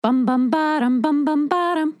bum bum bottom bum bum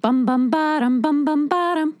bottom bum bum bottom bum bum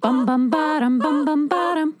bottom bum bum bottom bum bum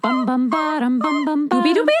bottom bum bum bottom bum bum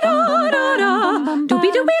doobie doobie da da da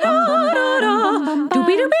doobie doobie da da da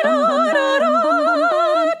doobie doobie da da da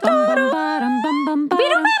bum bum bottom bum bum doobie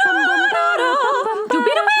doobie da da da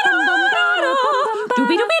doobie doobie da da da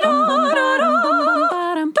doobie doobie da da da bum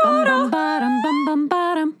bum bottom bum bum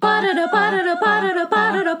bottom ba da da ba da da ba da da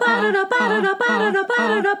ba da da ba da da ba da da ba da da ba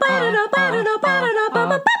da da ba da da ba da da ba da da ba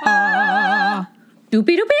ba ba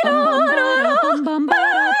doobie doobie da da bum bum ba.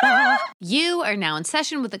 You are now in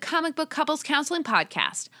session with the Comic Book Couples Counseling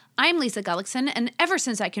Podcast. I'm Lisa Gullickson, and ever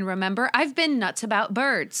since I can remember, I've been nuts about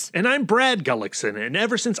birds. And I'm Brad Gullickson, and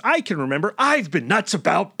ever since I can remember, I've been nuts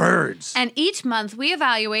about birds. And each month, we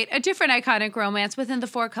evaluate a different iconic romance within the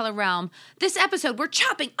four-color realm. This episode, we're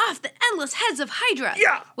chopping off the endless heads of Hydra.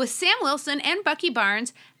 Yeah! With Sam Wilson and Bucky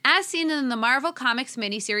Barnes, as seen in the Marvel Comics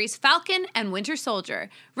miniseries Falcon and Winter Soldier,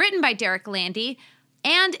 written by Derek Landy,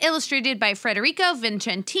 and illustrated by Federico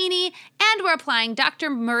Vincentini, and we're applying Dr.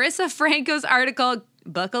 Marissa Franco's article,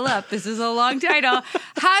 buckle up, this is a long title,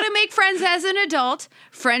 How to Make Friends as an Adult,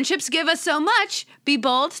 Friendships Give Us So Much, Be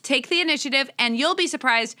Bold, Take the Initiative, and you'll be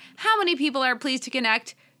surprised how many people are pleased to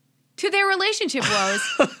connect to their relationship woes.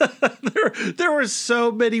 There were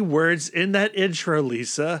so many words in that intro,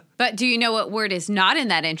 Lisa. But do you know what word is not in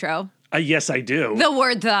that intro? Yes, I do. The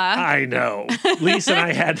word the. I know. Lisa and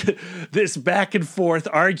I had this back and forth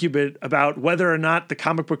argument about whether or not the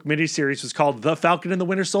comic book miniseries was called The Falcon and the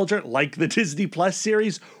Winter Soldier, like the Disney Plus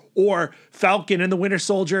series, or Falcon and the Winter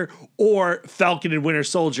Soldier, or Falcon and Winter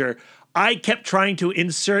Soldier. I kept trying to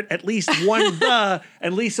insert at least one the,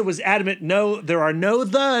 and Lisa was adamant, no, there are no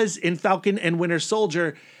thes in Falcon and Winter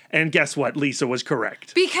Soldier. And guess what? Lisa was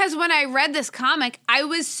correct. Because when I read this comic, I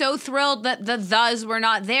was so thrilled that the thes were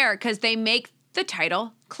not there because they make the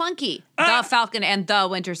title clunky. The Falcon and the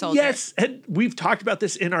Winter Soldier. Yes, and we've talked about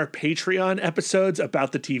this in our Patreon episodes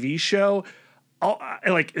about the TV show.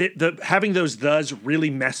 Having those thes really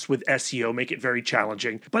mess with SEO, make it very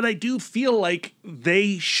challenging. But I do feel like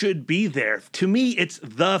they should be there. To me, it's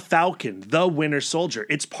the Falcon, the Winter Soldier.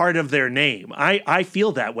 It's part of their name. I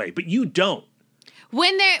feel that way, but you don't.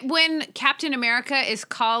 When Captain America is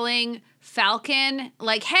calling Falcon,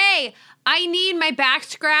 like, hey, I need my back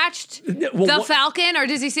scratched, Falcon, or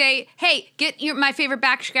does he say, hey, get my favorite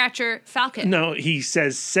back scratcher, Falcon? No, he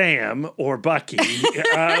says Sam or Bucky.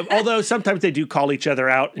 Although sometimes they do call each other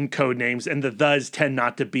out in code names, and the thes tend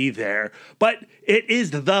not to be there. But it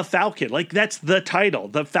is the Falcon. Like, that's the title,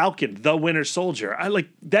 the Falcon, the Winter Soldier.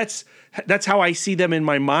 That's how I see them in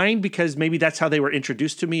my mind, because maybe that's how they were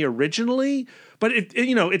introduced to me originally. But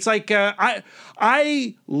it's like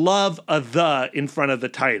I love a the in front of the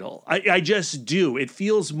title. I just do. It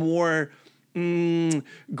feels more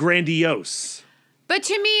grandiose. But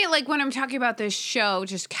to me, like when I'm talking about this show,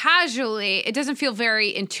 just casually, it doesn't feel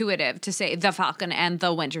very intuitive to say the Falcon and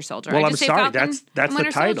the Winter Soldier. Well, I just I'm say sorry, Falcon that's Winter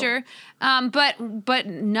the title. Soldier, but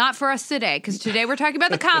not for us today, because today we're talking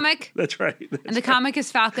about the comic. That's right. And the comic is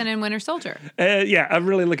Falcon and Winter Soldier. Yeah, I'm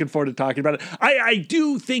really looking forward to talking about it. I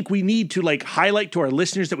do think we need to highlight to our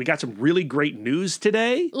listeners that we got some really great news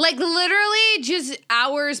today. Like literally just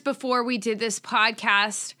hours before we did this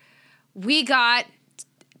podcast, we got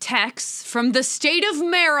texts from the state of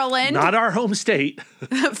Maryland. Not our home state.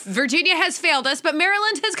 Virginia has failed us, but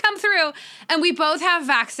Maryland has come through, and we both have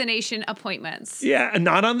vaccination appointments. Yeah, and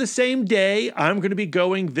not on the same day. I'm going to be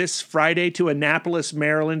going this Friday to Annapolis,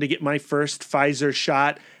 Maryland to get my first Pfizer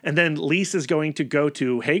shot, and then Lisa's going to go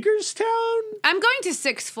to Hagerstown? I'm going to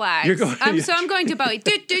Six Flags. You're going, so I'm going to Bowie.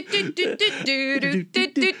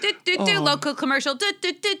 Local commercial.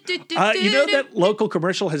 You know that local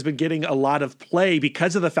commercial has been getting a lot of play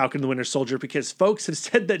because of the Falcon and the Winter Soldier, because folks have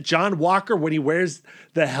said that John Walker, when he wears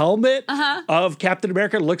the helmet of Captain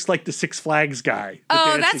America, looks like the Six Flags guy.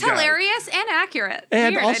 Oh, that's hilarious and accurate.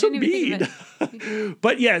 And Weird. also mean.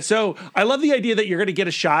 But yeah, so I love the idea that you're going to get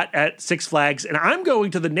a shot at Six Flags, and I'm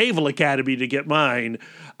going to the Naval Academy to get mine.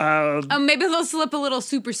 Maybe they'll slip a little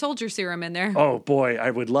super soldier serum in there. Oh boy, I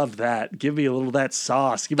would love that. Give me a little of that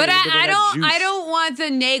sauce. Give me a little bit of that juice. I don't want the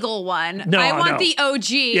Nagel one. No, I want the OG.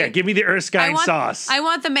 Yeah, give me the Erskine sauce. I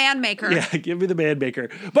want the Man Maker. Yeah, give me the Man Maker.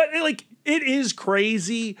 But it is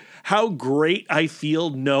crazy how great I feel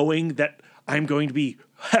knowing that I'm going to be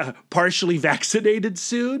partially vaccinated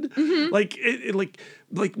soon. Mm-hmm.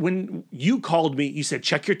 Like when you called me, you said,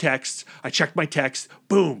 check your texts. I checked my text.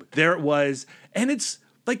 Boom, there it was. And it's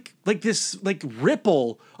like this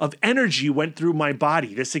ripple of energy went through my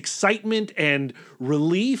body. This excitement and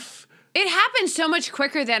relief It happened so much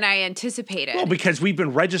quicker than I anticipated. Well, because we've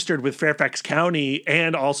been registered with Fairfax County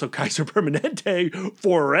and also Kaiser Permanente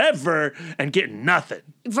forever and getting nothing.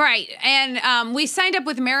 Right. And we signed up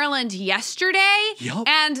with Maryland yesterday. Yup.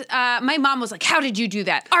 And my mom was like, how did you do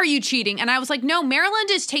that? Are you cheating? And I was like, no,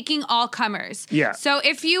 Maryland is taking all comers. Yeah. So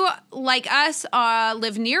if you, like us,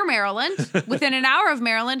 live near Maryland, within an hour of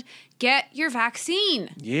Maryland, get your vaccine.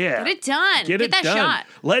 Yeah. Get it done. Get it that done. shot.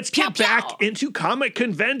 Let's Pew, get pew. back into comic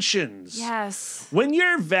conventions. Yes. When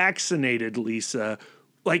you're vaccinated, Lisa,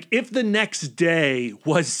 like if the next day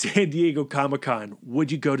was San Diego Comic-Con,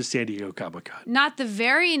 would you go to San Diego Comic-Con? Not the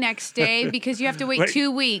very next day because you have to wait Wait. 2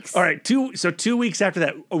 weeks. All right, 2 weeks after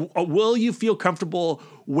that, will you feel comfortable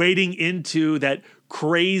wading into that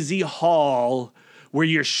crazy hall where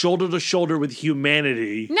you're shoulder to shoulder with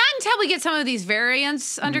humanity? Not until we get some of these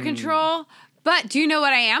variants under control. But do you know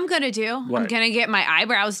what I am going to do? What? I'm going to get my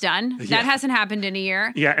eyebrows done. Yeah. That hasn't happened in a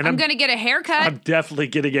year. Yeah, and I'm going to get a haircut. I'm definitely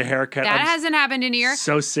getting a haircut. That I'm hasn't happened in a year.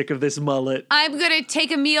 so sick of this mullet. I'm going to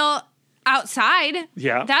take a meal outside.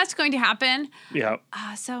 Yeah. That's going to happen. Yeah.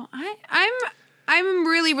 So I'm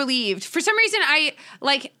really relieved. For some reason,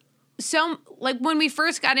 when we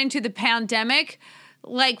first got into the pandemic,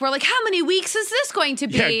 we're like, how many weeks is this going to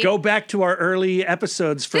be? Yeah, go back to our early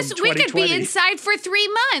episodes from we 2020. could be inside for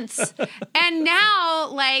 3 months. And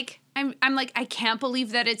now, I'm like, I can't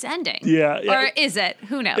believe that it's ending. Yeah, yeah. Or is it?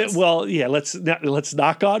 Who knows? Well, yeah, let's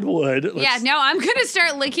knock on wood. I'm going to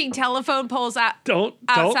start licking telephone poles out. Don't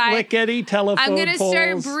outside. lick any telephone I'm going to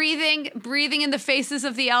poles. start breathing in the faces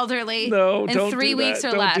of the elderly. No, in don't 3 do weeks that.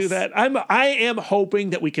 or Don't less. do that. I am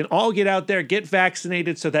hoping that we can all get out there, get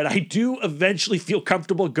vaccinated, so that I do eventually feel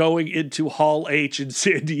comfortable going into Hall H in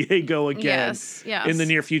San Diego again Yes. in the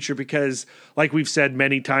near future. Because, like we've said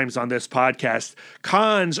many times on this podcast,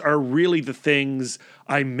 cons are really the things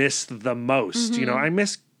I miss the most. You know, I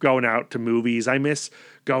miss going out to movies. I miss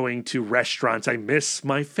going to restaurants. I miss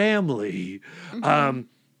my family.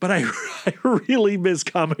 But I really miss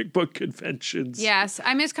comic book conventions. Yes,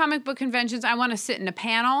 I miss comic book conventions. I want to sit in a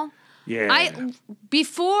panel. Yeah.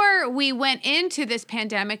 Before we went into this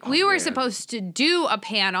pandemic, we were supposed to do a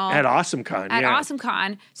panel At AwesomeCon. at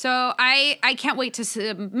AwesomeCon. So I can't wait to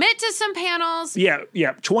submit to some panels. Yeah.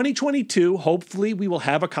 2022, hopefully we will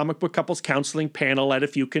have a comic book couples counseling panel at a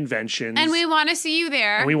few conventions. And we want to see you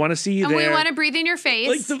there. And we want to see you And there. we want to breathe in your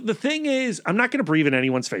face. Like the thing is, I'm not going to breathe in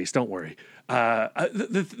anyone's face. Don't worry.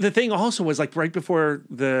 The thing also was like right before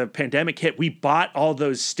the pandemic hit, we bought all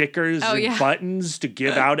those stickers and buttons to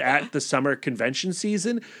give out at the summer convention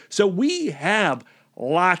season. So we have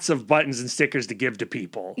lots of buttons and stickers to give to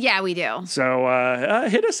people. Yeah, we do. So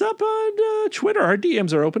hit us up on Twitter. Our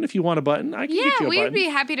DMs are open if you want a button. I can get you a button. Yeah, we'd be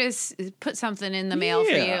happy to put something in the mail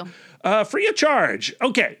for you. Free of charge.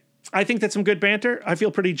 Okay. I think that's some good banter. I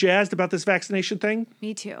feel pretty jazzed about this vaccination thing.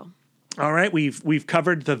 Me too. All right, we've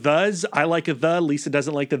covered the thes. I like a the. Lisa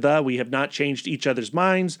doesn't like the. We have not changed each other's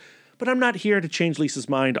minds, but I'm not here to change Lisa's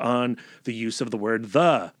mind on the use of the word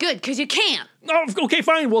the. Good, because you can't. Oh, okay,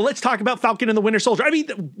 fine. Well, let's talk about Falcon and the Winter Soldier.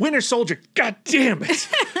 The Winter Soldier. God damn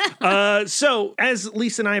it. So, as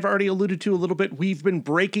Lisa and I have already alluded to a little bit, we've been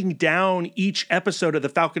breaking down each episode of the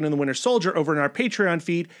Falcon and the Winter Soldier over in our Patreon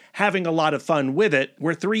feed, having a lot of fun with it.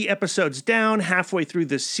 We're 3 episodes down, halfway through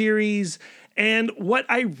this series. And what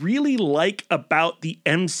I really like about the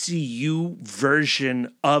MCU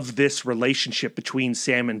version of this relationship between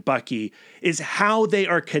Sam and Bucky is how they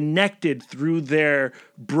are connected through their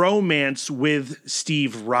bromance with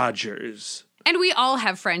Steve Rogers. And we all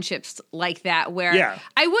have friendships like that where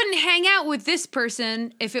I wouldn't hang out with this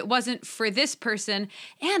person if it wasn't for this person.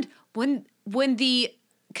 And when the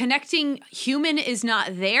connecting human is not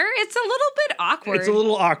there, it's a little bit awkward. It's a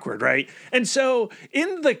little awkward, right? And so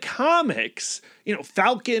in the comics,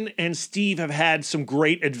 Falcon and Steve have had some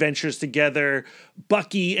great adventures together.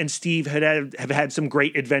 Bucky and Steve have had some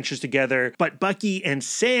great adventures together. But Bucky and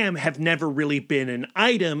Sam have never really been an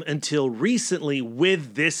item until recently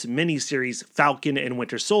with this miniseries, Falcon and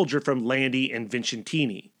Winter Soldier from Landy and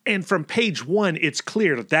Vincentini. And from page 1, it's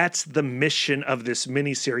clear that that's the mission of this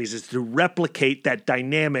miniseries, is to replicate that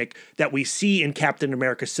dynamic that we see in Captain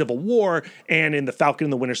America Civil War and in the Falcon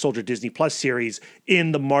and the Winter Soldier Disney Plus series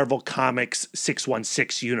in the Marvel Comics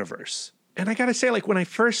 616 universe. And I gotta say, when I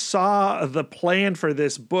first saw the plan for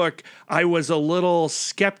this book, I was a little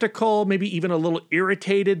skeptical, maybe even a little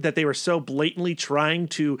irritated that they were so blatantly trying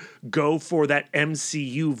to go for that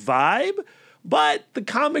MCU vibe. but the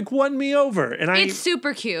comic won me over. And It's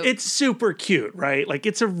super cute. It's super cute, right? Like,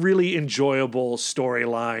 it's a really enjoyable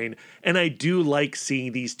storyline, and I do like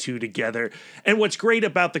seeing these two together. And what's great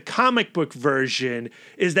about the comic book version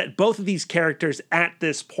is that both of these characters at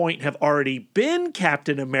this point have already been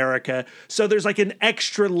Captain America, so there's like an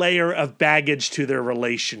extra layer of baggage to their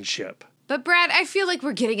relationship. But Brad, I feel like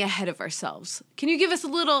we're getting ahead of ourselves. Can you give us a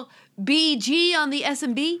little BG on the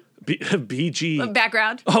S&B? BG.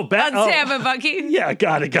 Background. On Sam and Bucky. Yeah,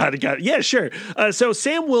 got it. Yeah, sure. So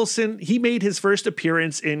Sam Wilson, he made his first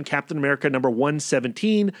appearance in Captain America number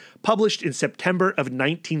 117, published in September of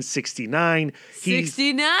 1969.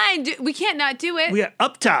 69. We can't not do it. Yeah,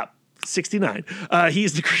 up top. 69.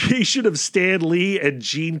 He's the creation of Stan Lee and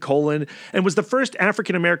Gene Colan and was the first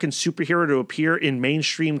African-American superhero to appear in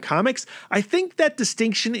mainstream comics. I think that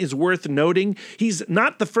distinction is worth noting. He's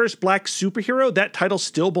not the first black superhero. That title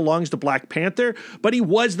still belongs to Black Panther, but he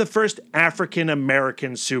was the first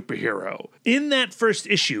African-American superhero. In that first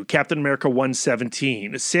issue, Captain America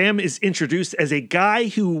 117, Sam is introduced as a guy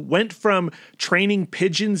who went from training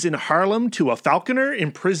pigeons in Harlem to a falconer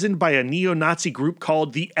imprisoned by a neo-Nazi group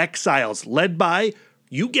called the Exiles, led by,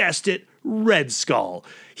 you guessed it, Red Skull.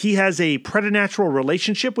 He has a preternatural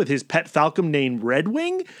relationship with his pet falcon named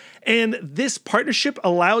Redwing, and this partnership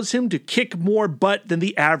allows him to kick more butt than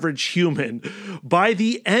the average human. By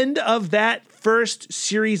the end of that first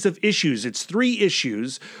series of issues, it's 3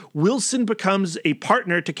 issues, Wilson becomes a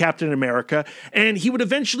partner to Captain America, and he would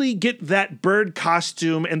eventually get that bird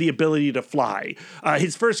costume and the ability to fly.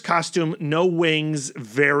 His first costume, no wings,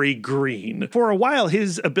 very green. For a while,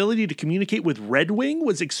 his ability to communicate with Redwing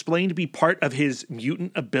was explained to be part of his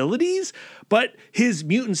mutant abilities, but his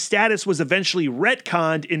mutant status was eventually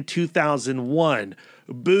retconned in 2001.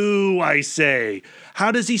 Boo, I say.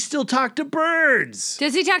 How does he still talk to birds?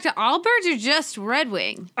 Does he talk to all birds or just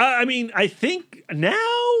Redwing? I think now,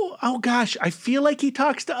 oh gosh, I feel like he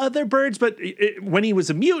talks to other birds, but when he was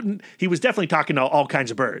a mutant, he was definitely talking to all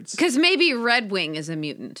kinds of birds. Because maybe Redwing is a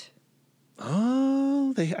mutant.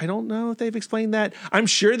 Oh, I don't know if they've explained that. I'm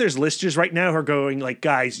sure there's listeners right now who are going like,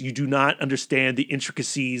 guys, you do not understand the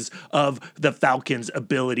intricacies of the Falcon's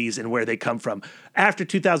abilities and where they come from. After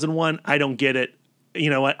 2001, I don't get it. You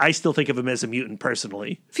know what? I still think of him as a mutant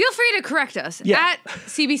personally. Feel free to correct us at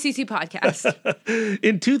CBCC Podcast.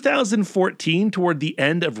 In 2014, toward the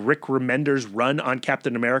end of Rick Remender's run on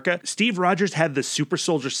Captain America, Steve Rogers had the super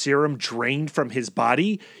soldier serum drained from his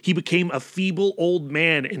body. He became a feeble old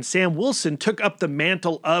man, and Sam Wilson took up the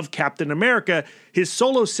mantle of Captain America. His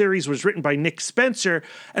solo series was written by Nick Spencer,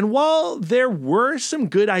 and while there were some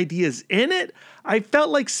good ideas in it, I felt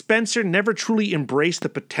like Spencer never truly embraced the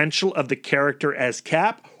potential of the character as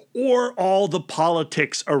Cap or all the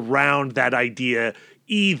politics around that idea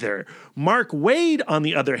either. Mark Waid, on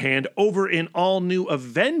the other hand, over in All New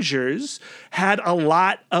Avengers, had a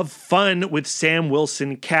lot of fun with Sam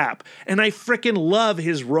Wilson Cap. And I frickin' love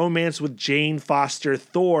his romance with Jane Foster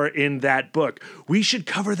Thor in that book. We should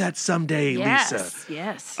cover that someday, Lisa.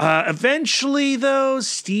 Yes. Eventually, though,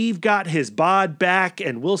 Steve got his bod back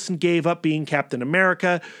and Wilson gave up being Captain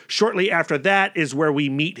America. Shortly after that is where we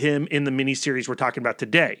meet him in the miniseries we're talking about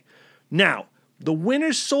today. Now, the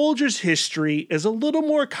Winter Soldier's history is a little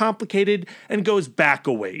more complicated and goes back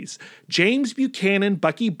a ways. James Buchanan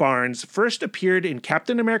Bucky Barnes first appeared in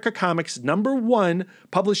Captain America Comics #1,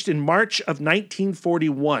 published in March of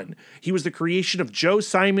 1941. He was the creation of Joe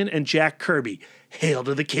Simon and Jack Kirby. Hail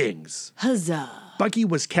to the Kings. Huzzah. Bucky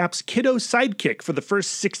was Cap's kiddo sidekick for the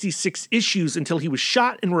first 66 issues until he was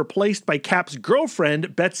shot and replaced by Cap's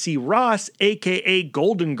girlfriend, Betsy Ross, aka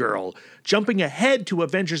Golden Girl. Jumping ahead to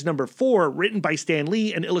Avengers #4, written by Stan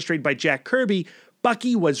Lee and illustrated by Jack Kirby,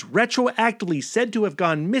 Bucky was retroactively said to have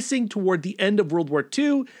gone missing toward the end of World War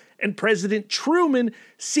II, and President Truman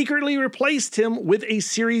secretly replaced him with a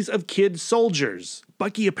series of kid soldiers.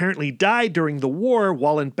 Bucky apparently died during the war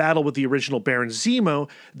while in battle with the original Baron Zemo.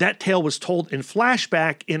 That tale was told in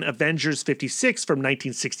flashback in Avengers 56 from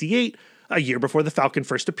 1968, a year before the Falcon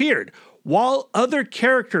first appeared. While other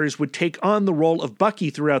characters would take on the role of Bucky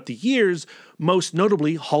throughout the years, most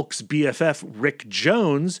notably Hulk's BFF Rick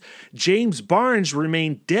Jones, James Barnes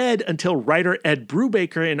remained dead until writer Ed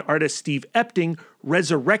Brubaker and artist Steve Epting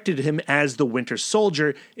resurrected him as the Winter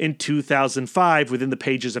Soldier in 2005 within the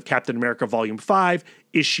pages of Captain America Volume 5,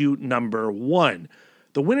 issue #1.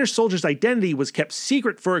 The Winter Soldier's identity was kept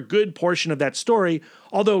secret for a good portion of that story,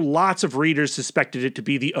 although lots of readers suspected it to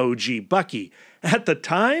be the OG Bucky. At the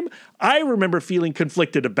time, I remember feeling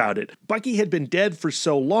conflicted about it. Bucky had been dead for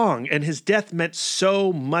so long, and his death meant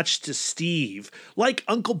so much to Steve, like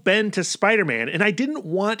Uncle Ben to Spider-Man, and I didn't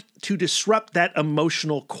want to disrupt that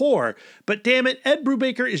emotional core. But damn it, Ed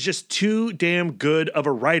Brubaker is just too damn good of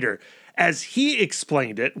a writer. As he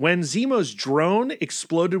explained it, when Zemo's drone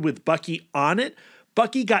exploded with Bucky on it,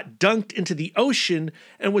 Bucky got dunked into the ocean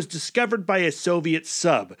and was discovered by a Soviet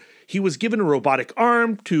sub. He was given a robotic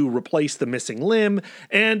arm to replace the missing limb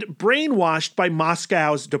and brainwashed by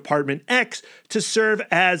Moscow's Department X to serve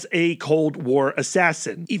as a Cold War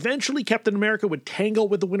assassin. Eventually, Captain America would tangle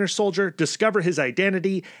with the Winter Soldier, discover his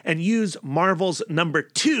identity, and use Marvel's number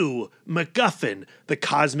 2 MacGuffin, the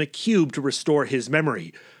Cosmic Cube, to restore his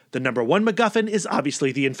memory. The number 1 MacGuffin is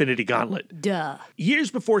obviously the Infinity Gauntlet. Duh.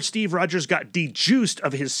 Years before Steve Rogers got dejuiced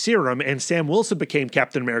of his serum and Sam Wilson became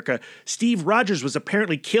Captain America, Steve Rogers was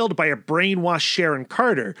apparently killed by a brainwashed Sharon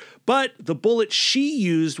Carter, but the bullet she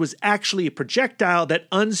used was actually a projectile that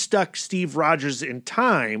unstuck Steve Rogers in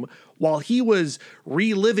time. While he was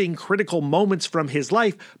reliving critical moments from his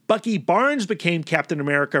life, Bucky Barnes became Captain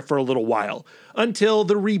America for a little while, until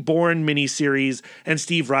the Reborn miniseries and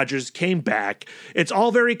Steve Rogers came back. It's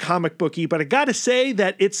all very comic booky, but I gotta say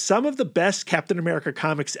that it's some of the best Captain America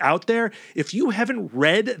comics out there. If you haven't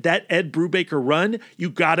read that Ed Brubaker run, you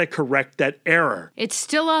gotta correct that error. It's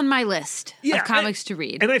still on my list of comics to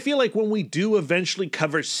read. And I feel like when we do eventually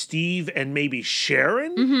cover Steve and maybe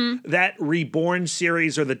Sharon, that Reborn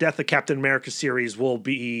series or the Death of Captain America series will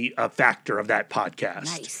be a factor of that podcast.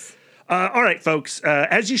 Nice. All right, folks.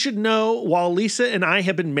 As you should know, while Lisa and I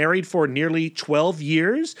have been married for nearly 12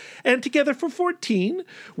 years and together for 14,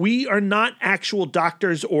 we are not actual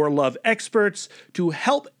doctors or love experts. To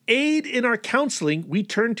help aid in our counseling, we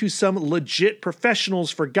turn to some legit professionals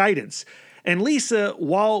for guidance. And Lisa,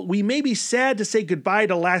 while we may be sad to say goodbye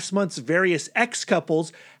to last month's various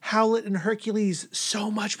ex-couples, Howlett and Hercules, so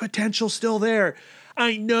much potential still there.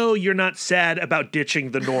 I know you're not sad about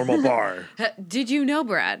ditching the normal bar. Did you know,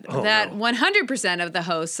 Brad, that 100% of the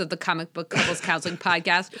hosts of the Comic Book Couples Counseling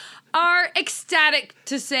Podcast are ecstatic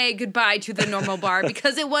to say goodbye to the normal bar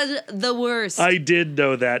because it was the worst? I did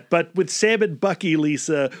know that. But with Sam and Bucky,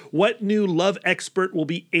 Lisa, what new love expert will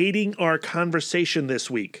be aiding our conversation this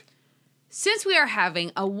week? Since we are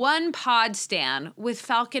having a one-pod stand with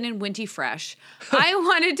Falcon and Winty Fresh, I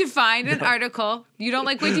wanted to find an article. You don't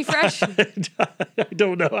like Winty Fresh? I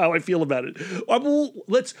don't know how I feel about it.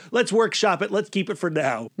 Let's workshop it. Let's keep it for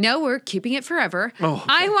now. No, we're keeping it forever. Oh, okay.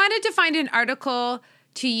 I wanted to find an article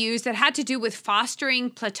to use that had to do with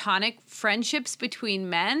fostering platonic friendships between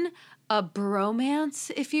men, a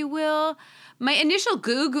bromance, if you will. My initial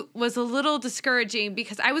Goog was a little discouraging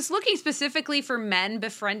because I was looking specifically for men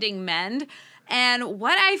befriending men. And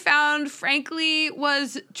what I found, frankly,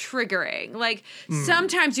 was triggering. Like,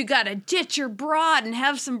 sometimes you gotta ditch your broad and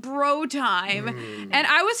have some bro time. And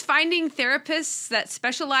I was finding therapists that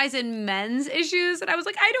specialize in men's issues, and I was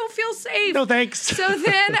like, I don't feel safe. No, thanks. So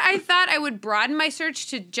then I thought I would broaden my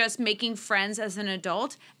search to just making friends as an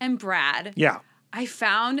adult. And Brad, Yeah. I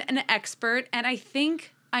found an expert, and I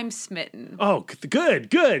think I'm smitten. Oh, good.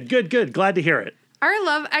 Glad to hear it. Our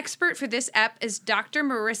love expert for this ep is Dr.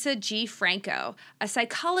 Marissa G. Franco, a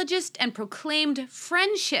psychologist and proclaimed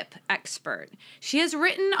friendship expert. She has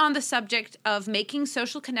written on the subject of making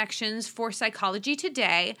social connections for Psychology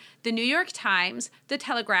Today, The New York Times, The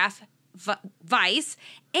Telegraph, Vice,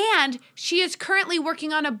 and she is currently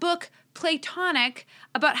working on a book, Platonic,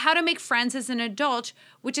 about how to make friends as an adult,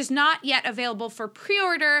 which is not yet available for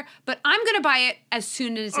pre-order, but I'm going to buy it as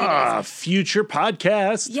soon as it is. Future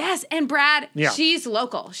podcast. Yes, and Brad, Yeah. she's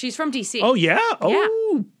local. She's from DC. Oh, yeah?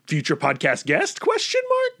 Oh, future podcast guest, question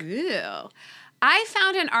mark? Ew. I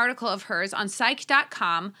found an article of hers on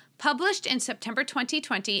psych.com published in September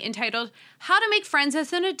 2020 entitled, How to Make Friends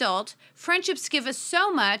as an Adult, Friendships Give Us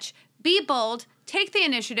So Much, Be Bold, Take the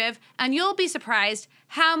Initiative, and You'll Be Surprised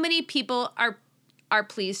How Many People are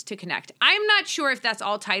pleased to connect. I'm not sure if that's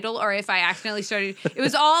all title or if I accidentally started. It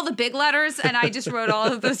was all the big letters, and I just wrote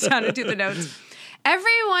all of those down into the notes.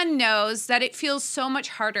 Everyone knows that it feels so much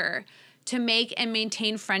harder to make and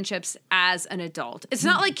maintain friendships as an adult. It's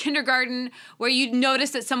not like kindergarten where you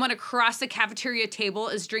notice that someone across the cafeteria table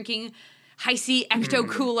is drinking Hi-C Ecto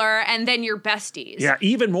Cooler and then you're besties. Yeah,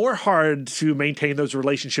 even more hard to maintain those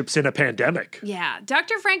relationships in a pandemic. Yeah.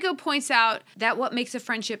 Dr. Franco points out that what makes a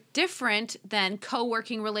friendship different than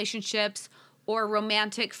co-working relationships or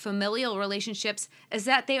romantic familial relationships is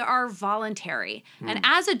that they are voluntary. And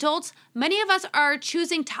as adults, many of us are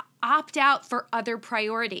choosing to opt out for other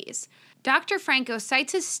priorities. Dr. Franco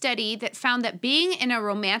cites a study that found that being in a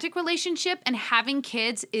romantic relationship and having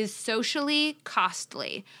kids is socially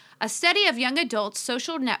costly. A study of young adults'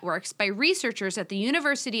 social networks by researchers at the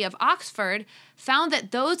University of Oxford found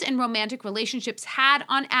that those in romantic relationships had,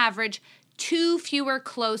 on average, 2 fewer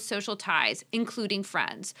close social ties, including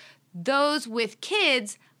friends. Those with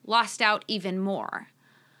kids lost out even more.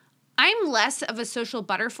 I'm less of a social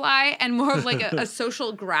butterfly and more of like a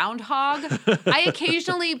social groundhog. I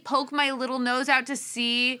occasionally poke my little nose out to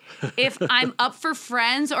see if I'm up for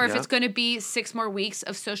friends or if it's going to be 6 more weeks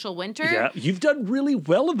of social winter. Yeah, you've done really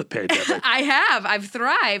well in the pandemic. I have. I've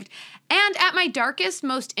thrived. And at my darkest,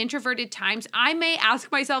 most introverted times, I may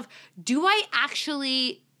ask myself, do I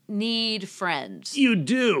actually need friends? You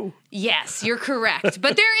do. Yes, you're correct.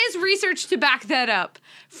 But there is research to back that up.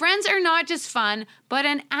 Friends are not just fun, but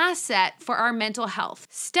an asset for our mental health.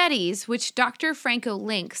 Studies, which Dr. Franco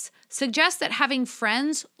links, suggest that having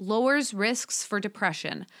friends lowers risks for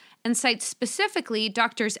depression, and cites specifically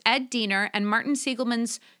Drs. Ed Diener and Martin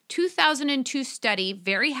Siegelman's 2002 study,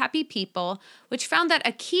 Very Happy People, which found that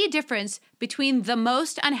a key difference between the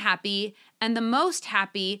most unhappy and the most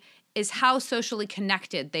happy is how socially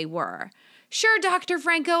connected they were. Sure, Dr.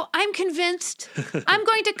 Franco, I'm convinced. I'm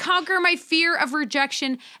going to conquer my fear of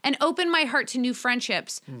rejection and open my heart to new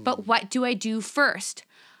friendships. But what do I do first?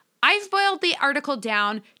 I've boiled the article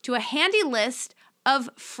down to a handy list of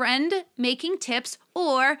friend-making tips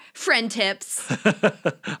or friend tips.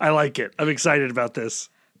 I like it. I'm excited about this.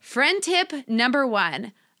 Friend tip number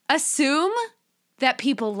 1, assume that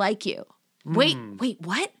people like you. Wait,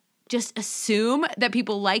 what? Just assume that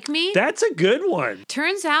people like me? That's a good one.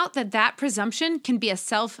 Turns out that presumption can be a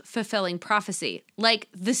self-fulfilling prophecy, like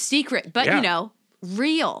The Secret, but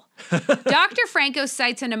real. Dr. Franco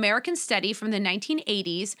cites an American study from the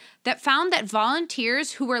 1980s that found that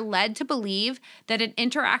volunteers who were led to believe that an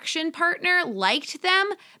interaction partner liked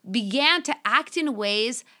them began to act in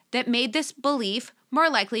ways that made this belief more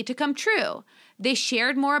likely to come true. They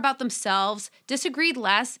shared more about themselves, disagreed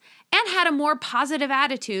less, and had a more positive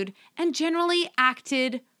attitude, and generally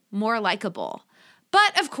acted more likable.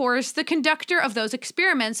 But, of course, the conductor of those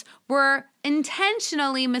experiments were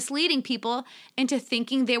intentionally misleading people into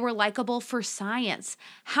thinking they were likable for science.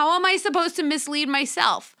 How am I supposed to mislead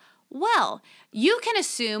myself? Well, you can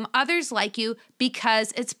assume others like you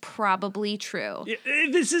because it's probably true.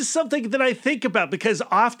 This is something that I think about because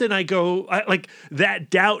often I go, that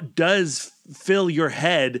doubt does fill your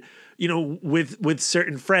head, with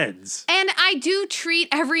certain friends. And I do treat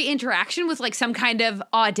every interaction with like some kind of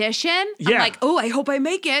audition. Yeah. I'm like, oh, I hope I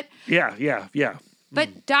make it. Yeah.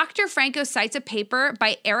 But Dr. Franco cites a paper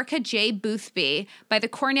by Erica J. Boothby by the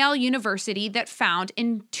Cornell University that found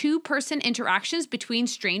in 2-person interactions between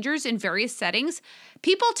strangers in various settings,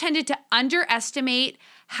 people tended to underestimate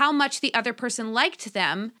how much the other person liked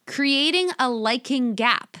them, creating a liking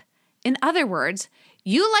gap. In other words,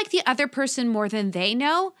 you like the other person more than they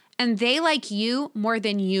know, and they like you more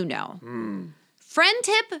than you know. Friend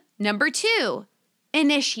tip number 2,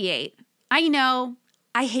 initiate. I know,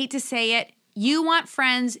 I hate to say it. You want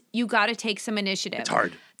friends, you got to take some initiative. It's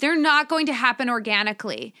hard. They're not going to happen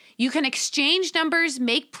organically. You can exchange numbers,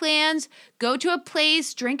 make plans, go to a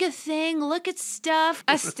place, drink a thing, look at stuff.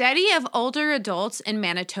 A study of older adults in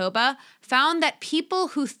Manitoba found that people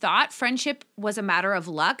who thought friendship was a matter of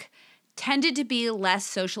luck tended to be less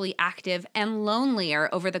socially active and lonelier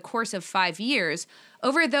over the course of 5 years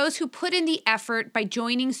over those who put in the effort by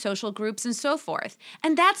joining social groups and so forth.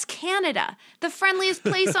 And that's Canada, the friendliest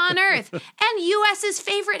place on earth, and US's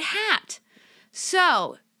favorite hat.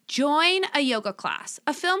 So, join a yoga class,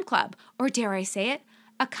 a film club, or dare I say it,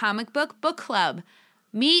 a comic book club.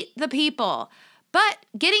 Meet the people. But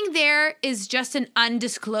getting there is just an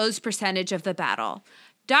undisclosed percentage of the battle.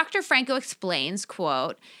 Dr. Franco explains,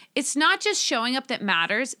 quote, "It's not just showing up that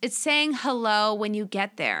matters, it's saying hello when you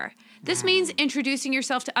get there. This means introducing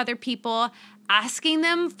yourself to other people, asking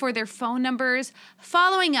them for their phone numbers,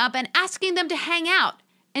 following up, and asking them to hang out.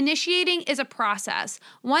 Initiating is a process,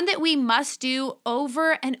 one that we must do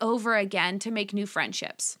over and over again to make new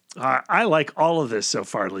friendships." I like all of this so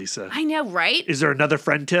far, Lisa. I know, right? Is there another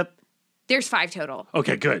friend tip? There's 5 total.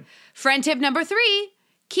 Okay, good. Friend tip number 3,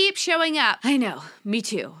 keep showing up. I know, me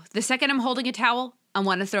too. The second I'm holding a towel, I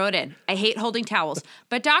want to throw it in. I hate holding towels.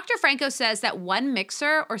 But Dr. Franco says that one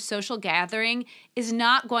mixer or social gathering is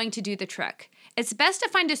not going to do the trick. It's best to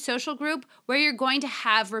find a social group where you're going to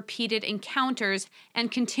have repeated encounters and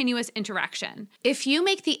continuous interaction. If you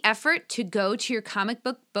make the effort to go to your comic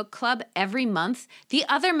book club every month, the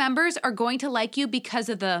other members are going to like you because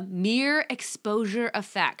of the mere exposure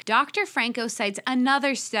effect. Dr. Franco cites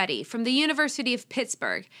another study from the University of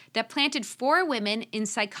Pittsburgh that planted 4 women in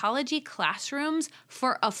psychology classrooms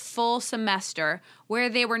for a full semester where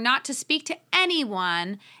they were not to speak to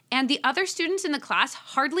anyone, and the other students in the class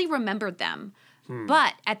hardly remembered them.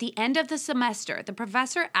 But at the end of the semester, the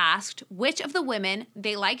professor asked which of the women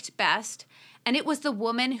they liked best, and it was the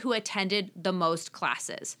woman who attended the most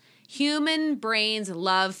classes. Human brains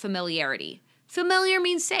love familiarity. Familiar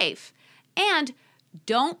means safe. And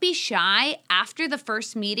don't be shy after the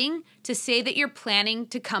first meeting to say that you're planning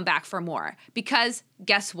to come back for more, because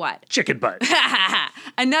guess what? Chicken butt.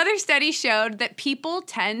 Another study showed that people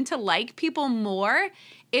tend to like people more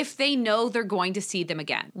if they know they're going to see them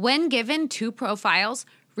again. When given 2 profiles,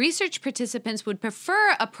 research participants would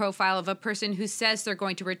prefer a profile of a person who says they're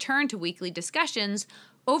going to return to weekly discussions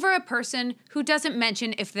over a person who doesn't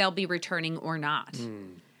mention if they'll be returning or not.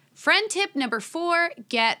 Friend tip number 4,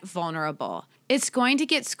 get vulnerable. It's going to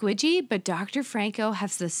get squidgy, but Dr. Franco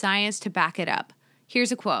has the science to back it up.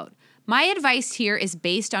 Here's a quote. My advice here is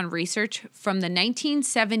based on research from the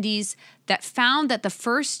 1970s that found that the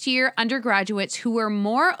first-year undergraduates who were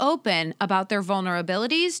more open about their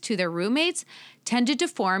vulnerabilities to their roommates tended to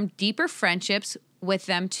form deeper friendships with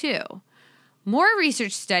them too. More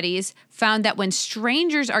research studies found that when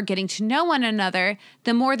strangers are getting to know one another,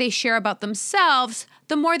 the more they share about themselves,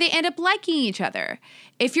 the more they end up liking each other.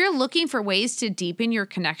 If you're looking for ways to deepen your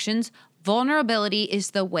connections, vulnerability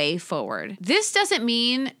is the way forward. This doesn't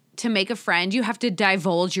mean to make a friend, you have to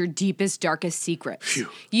divulge your deepest, darkest secrets. Phew.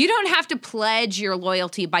 You don't have to pledge your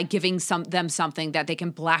loyalty by giving them something that they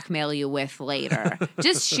can blackmail you with later.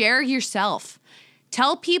 Just share yourself.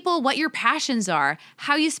 Tell people what your passions are,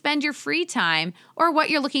 how you spend your free time, or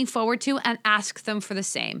what you're looking forward to, and ask them for the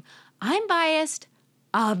same. I'm biased,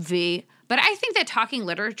 obvi, but I think that talking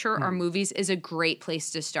literature or movies is a great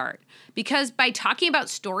place to start. Because by talking about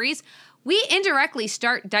stories, we indirectly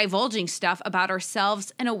start divulging stuff about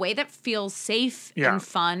ourselves in a way that feels safe and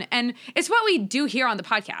fun. And it's what we do here on the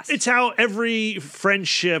podcast. It's how every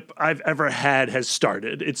friendship I've ever had has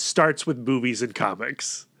started. It starts with movies and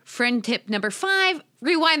comics. Friend tip number 5,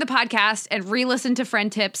 rewind the podcast and re-listen to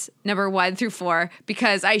friend tips number 1 through 4,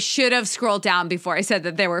 because I should have scrolled down before I said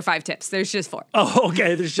that there were 5 tips. There's just 4. Oh,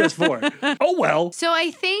 okay. There's just 4. Oh, well. So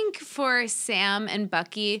I think for Sam and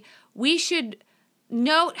Bucky, we should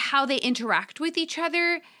note how they interact with each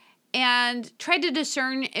other and try to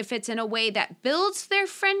discern if it's in a way that builds their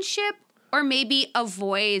friendship or maybe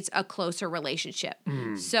avoids a closer relationship.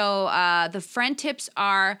 So the friend tips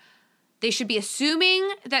are, they should be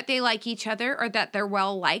assuming that they like each other or that they're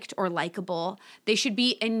well-liked or likable. They should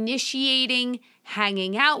be initiating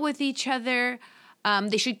hanging out with each other.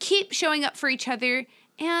 They should keep showing up for each other,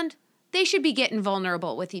 and they should be getting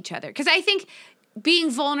vulnerable with each other. Because I think being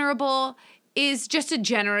vulnerable is just a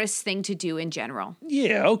generous thing to do in general.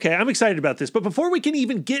 Yeah, okay. I'm excited about this. But before we can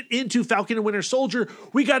even get into Falcon and Winter Soldier,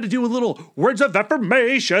 we got to do a little words of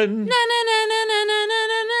affirmation.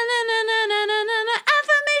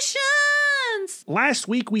 Affirmations! Last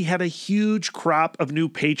week, we had a huge crop of new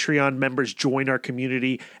Patreon members join our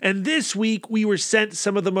community. And this week, we were sent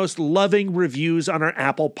some of the most loving reviews on our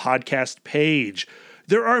Apple Podcast page.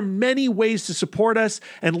 There are many ways to support us,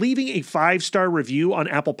 and leaving a 5-star review on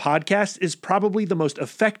Apple Podcasts is probably the most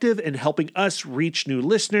effective in helping us reach new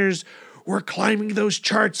listeners. We're climbing those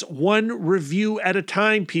charts 1 review at a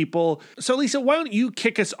time, people. So, Lisa, why don't you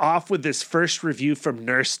kick us off with this first review from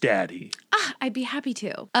Nurse Daddy? I'd be happy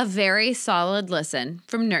to. A very solid listen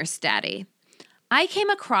from Nurse Daddy. I came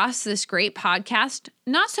across this great podcast,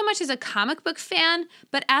 not so much as a comic book fan,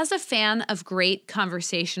 but as a fan of great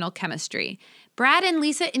conversational chemistry. Brad and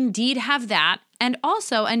Lisa indeed have that, and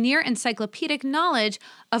also a near encyclopedic knowledge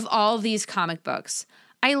of all these comic books.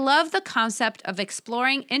 I love the concept of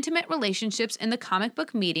exploring intimate relationships in the comic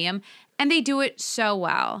book medium, and they do it so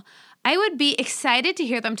well. I would be excited to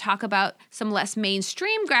hear them talk about some less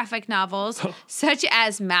mainstream graphic novels, such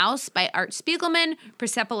as Mouse by Art Spiegelman,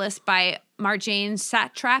 Persepolis by Marjane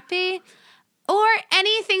Satrapi, or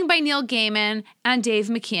anything by Neil Gaiman and Dave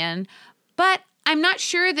McKean, but I'm not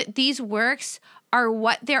sure that these works are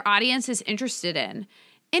what their audience is interested in.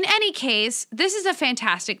 In any case, this is a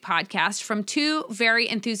fantastic podcast from 2 very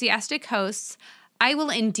enthusiastic hosts. I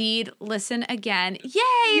will indeed listen again. Yay!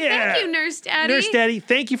 Yeah. Thank you, Nurse Daddy. Nurse Daddy,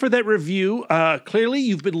 thank you for that review. Clearly,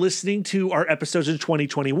 you've been listening to our episodes in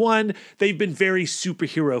 2021. They've been very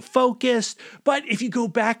superhero focused. But if you go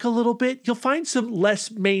back a little bit, you'll find some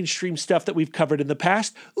less mainstream stuff that we've covered in the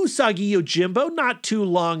past. Usagi Yojimbo, not too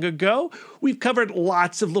long ago. We've covered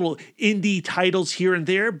lots of little indie titles here and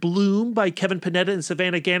there. Bloom by Kevin Panetta and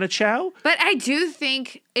Savannah Ganichow. But I do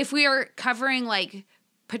think if we are covering like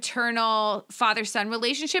paternal father-son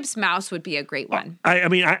relationships, Mouse would be a great one.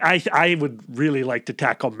 I would really like to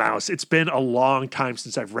tackle Mouse. It's been a long time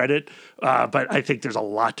since I've read it, but I think there's a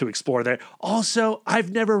lot to explore there. Also,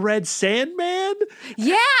 I've never read Sandman.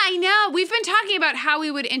 Yeah, I know. We've been talking about how we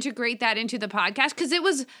would integrate that into the podcast because it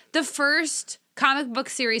was the first comic book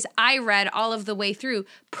series I read all of the way through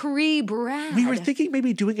pre-Brad. We were thinking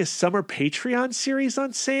maybe doing a summer Patreon series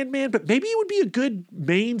on Sandman, but maybe it would be a good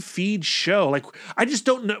main feed show. Like, I just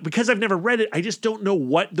don't know, because I've never read it, I just don't know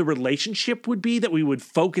what the relationship would be that we would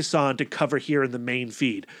focus on to cover here in the main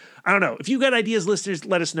feed. I don't know. If you got ideas, listeners,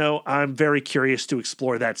 let us know. I'm very curious to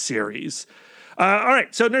explore that series. All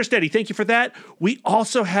right, so Nurse Daddy, thank you for that. We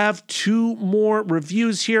also have 2 more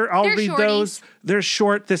reviews here. I'll read those. They're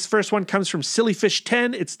short. This first one comes from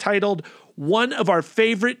Sillyfish10. It's titled, "One of Our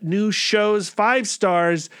Favorite New Shows, 5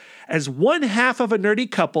 stars. As one half of a nerdy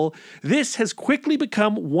couple, this has quickly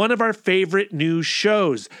become one of our favorite new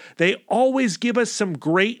shows. They always give us some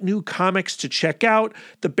great new comics to check out.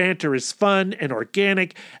 The banter is fun and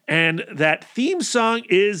organic, and that theme song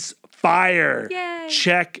is fire. Yay.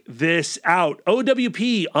 Check this out.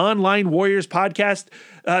 OWP, Online Warriors Podcast.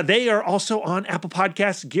 They are also on Apple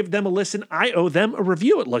Podcasts. Give them a listen. I owe them a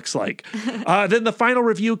review, it looks like. Then the final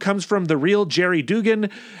review comes from the real Jerry Dugan.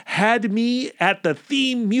 Had me at the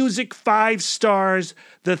theme music 5 stars.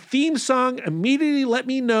 The theme song immediately let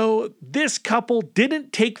me know this couple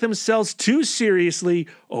didn't take themselves too seriously.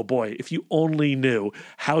 Oh boy, if you only knew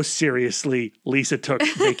how seriously Lisa took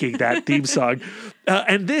making that theme song.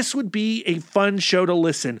 And this would be a fun show to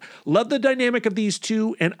listen. Love the dynamic of these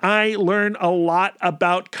two, and I learn a lot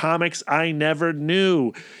about comics I never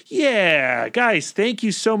knew. Yeah, guys, thank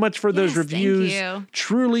you so much for those reviews. Thank you.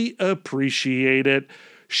 Truly appreciate it.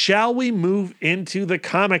 Shall we move into the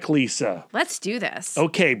comic, Lisa? Let's do this.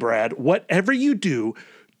 Okay, Brad, whatever you do,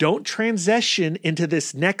 don't transition into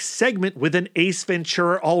this next segment with an Ace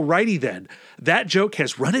Ventura alrighty then. That joke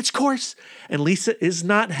has run its course, and Lisa is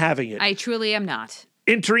not having it. I truly am not.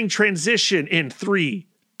 Entering transition in 3,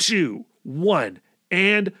 2, 1,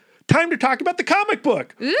 and time to talk about the comic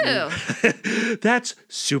book. Ooh. That's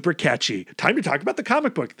super catchy. Time to talk about the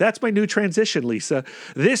comic book. That's my new transition, Lisa.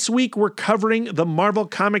 This week, we're covering the Marvel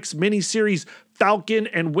Comics miniseries Falcon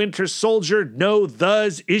and Winter Soldier, No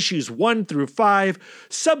Thes, issues 1 through 5,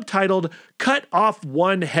 subtitled Cut Off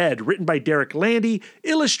One Head, written by Derek Landy,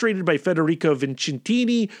 illustrated by Federico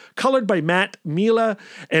Vincentini, colored by Matt Mila,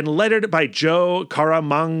 and lettered by Joe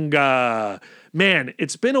Caramagna. Man,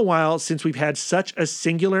 it's been a while since we've had such a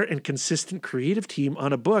singular and consistent creative team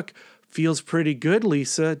on a book. Feels pretty good,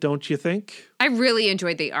 Lisa, don't you think? I really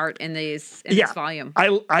enjoyed the art in this volume.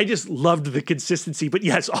 I just loved the consistency, but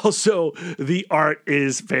yes, also the art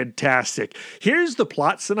is fantastic. Here's the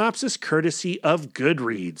plot synopsis courtesy of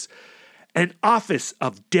Goodreads. An office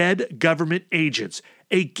of dead government agents,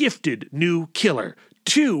 a gifted new killer,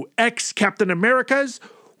 2 ex-Captain Americas.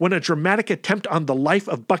 When a dramatic attempt on the life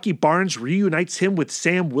of Bucky Barnes reunites him with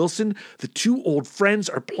Sam Wilson, the 2 old friends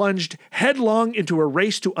are plunged headlong into a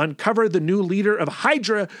race to uncover the new leader of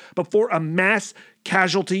Hydra before a mass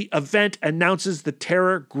casualty event announces the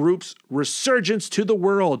terror group's resurgence to the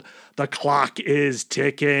world. The clock is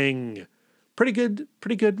ticking. Pretty good.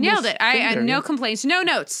 Nailed it. I no complaints, no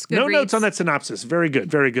notes. No notes on that synopsis. Very good,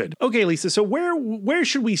 very good. Okay, Lisa, so where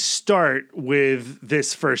should we start with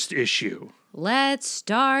this first issue? Let's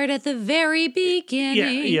start at the very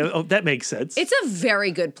beginning. Yeah. Oh, that makes sense. It's a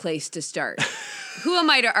very good place to start. Who am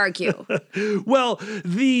I to argue? Well,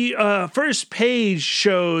 the first page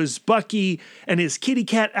shows Bucky and his kitty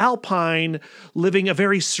cat Alpine living a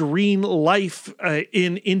very serene life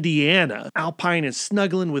in Indiana. Alpine is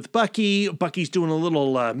snuggling with Bucky. Bucky's doing a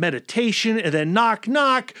little meditation, and then knock,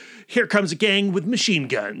 knock, here comes a gang with machine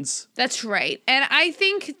guns. That's right. And I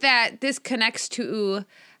think that this connects to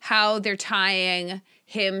how they're tying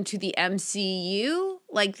him to the MCU,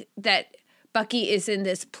 like that Bucky is in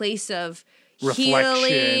this place of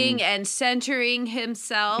healing and centering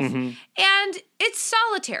himself. Mm-hmm. And it's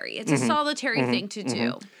solitary. It's a solitary thing to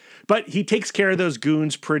do. But he takes care of those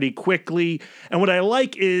goons pretty quickly. And what I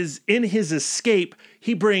like is in his escape,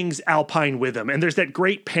 he brings Alpine with him. And there's that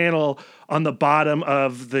great panel on the bottom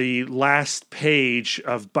of the last page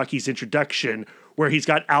of Bucky's introduction where he's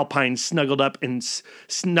got Alpine snuggled up and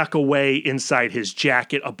snuck away inside his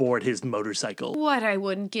jacket aboard his motorcycle. What I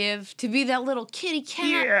wouldn't give to be that little kitty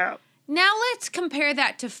cat. Yeah. Now let's compare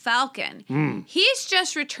that to Falcon. He's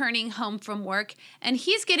just returning home from work, and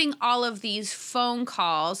he's getting all of these phone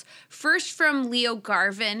calls. First from Leo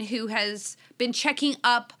Garvin, who has been checking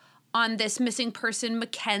up on this missing person,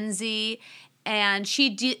 Mackenzie, and she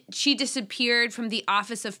disappeared from the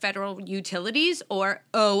Office of Federal Utilities, or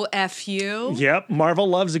OFU. Yep, Marvel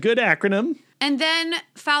loves a good acronym. And then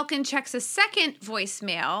Falcon checks a second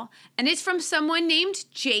voicemail, and it's from someone named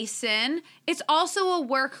Jason. It's also a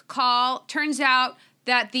work call. Turns out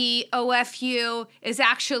that the OFU is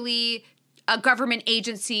actually a government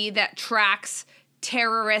agency that tracks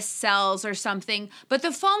terrorist cells or something. But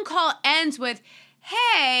the phone call ends with,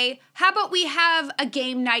 hey, how about we have a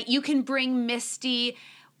game night? You can bring Misty.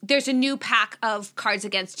 There's a new pack of Cards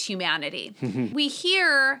Against Humanity. We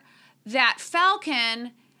hear that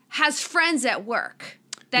Falcon has friends at work,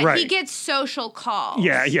 that he gets social calls.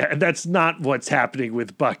 Yeah, that's not what's happening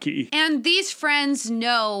with Bucky. And these friends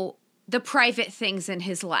know the private things in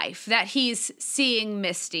his life, that he's seeing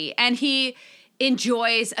Misty, and he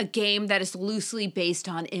enjoys a game that is loosely based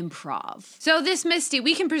on improv. So this Misty,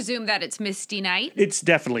 we can presume that it's Misty Knight. It's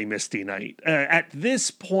definitely Misty Knight. At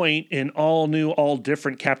this point in all new, all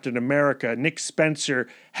different Captain America, Nick Spencer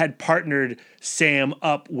had partnered Sam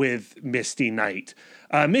up with Misty Knight.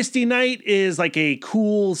 Misty Knight is like a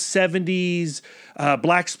cool 70s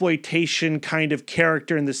blaxploitation kind of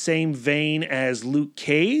character in the same vein as Luke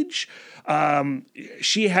Cage.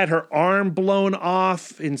 She had her arm blown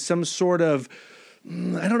off in some sort of,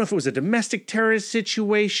 I don't know if it was a domestic terrorist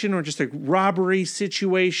situation or just a robbery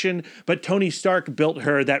situation, but Tony Stark built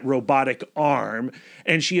her that robotic arm,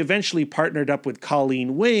 and she eventually partnered up with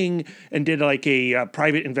Colleen Wing and did like a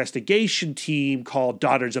private investigation team called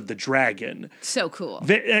Daughters of the Dragon. So cool.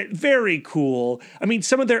 Very cool. I mean,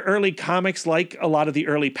 some of their early comics, like a lot of the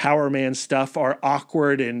early Power Man stuff, are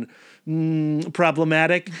awkward and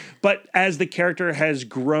problematic, but as the character has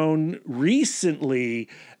grown recently,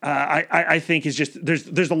 I think is just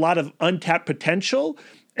there's a lot of untapped potential,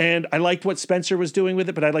 and I liked what Spencer was doing with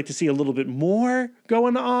it, but I'd like to see a little bit more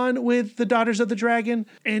going on with the Daughters of the Dragon.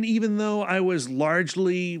 And even though I was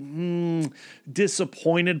largely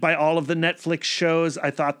disappointed by all of the Netflix shows,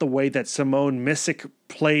 I thought the way that Simone Missick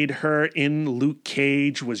played her in Luke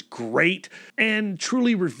Cage was great and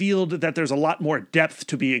truly revealed that there's a lot more depth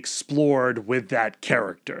to be explored with that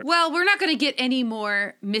character. Well, we're not going to get any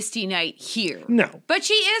more Misty Knight here. No. But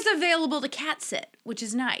she is available to cat sit, which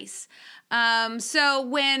is nice. So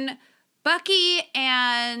when Bucky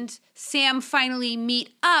and Sam finally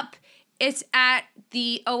meet up, it's at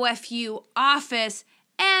the OFU office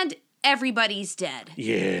and everybody's dead.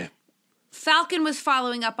 Yeah. Falcon was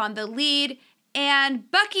following up on the lead, and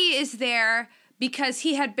Bucky is there because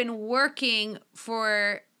he had been working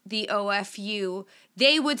for the OFU.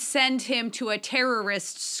 They would send him to a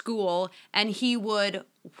terrorist school and he would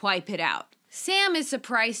wipe it out. Sam is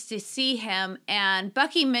surprised to see him, and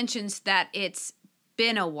Bucky mentions that it's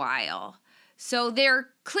been a while. So they're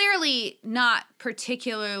clearly not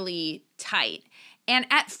particularly tight. And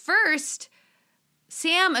at first,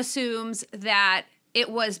 Sam assumes that it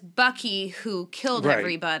was Bucky who killed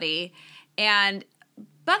everybody. And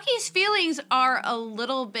Bucky's feelings are a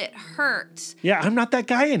little bit hurt. Yeah, I'm not that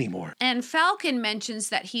guy anymore. And Falcon mentions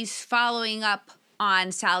that he's following up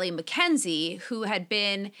on Sally Mackenzie, who had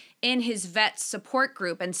been in his vet support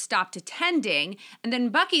group and stopped attending. And then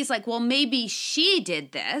Bucky's like, well, maybe she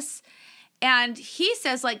did this. And he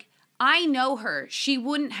says, like, I know her. She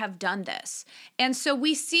wouldn't have done this. And so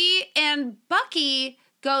we see, and Bucky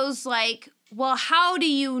goes like, well, how do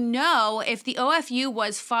you know if the OFU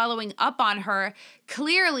was following up on her?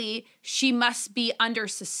 Clearly, she must be under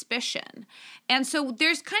suspicion. And so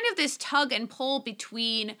there's kind of this tug and pull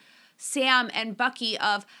between Sam and Bucky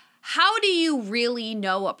of, how do you really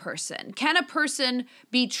know a person? Can a person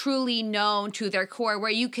be truly known to their core,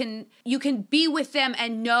 where you can be with them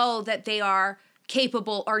and know that they are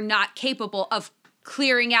capable or not capable of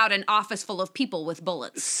clearing out an office full of people with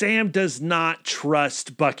bullets? Sam does not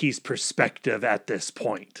trust Bucky's perspective at this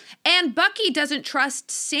point. And Bucky doesn't trust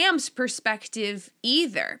Sam's perspective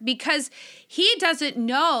either, because he doesn't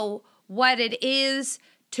know what it is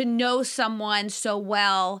to know someone so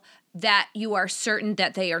well that you are certain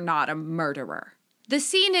that they are not a murderer. The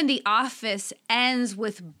scene in the office ends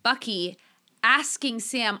with Bucky asking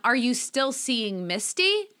Sam, are you still seeing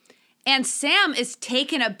Misty? And Sam is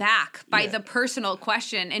taken aback by the personal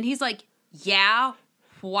question. And he's like, yeah,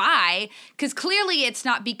 why? Because clearly it's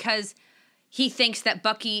not because he thinks that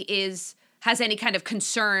Bucky is has any kind of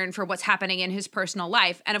concern for what's happening in his personal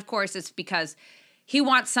life. And of course, it's because he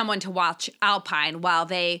wants someone to watch Alpine while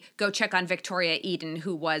they go check on Victoria Eden,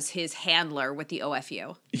 who was his handler with the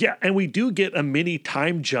OFU. Yeah, and we do get a mini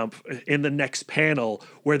time jump in the next panel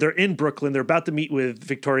where they're in Brooklyn. They're about to meet with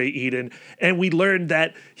Victoria Eden, and we learned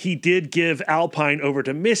that he did give Alpine over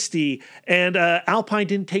to Misty, and Alpine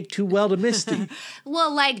didn't take too well to Misty.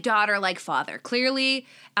 Well, like daughter, like father. Clearly,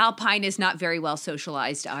 Alpine is not very well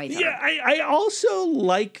socialized either. Yeah, I also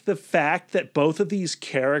like the fact that both of these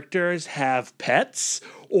characters have pets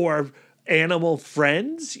or animal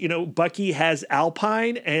friends. You know, Bucky has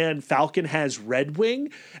Alpine and Falcon has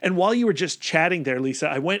Redwing. And while you were just chatting there, Lisa,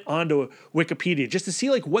 I went onto Wikipedia just to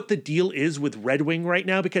see like what the deal is with Redwing right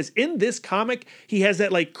now, because in this comic, he has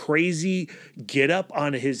that like crazy get up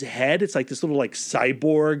on his head. It's like this little like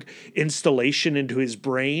cyborg installation into his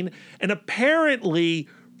brain. And apparently,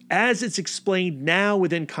 as it's explained now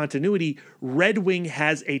within continuity, Redwing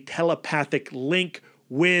has a telepathic link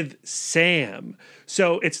with Sam.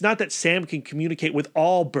 So it's not that Sam can communicate with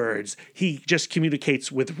all birds. He just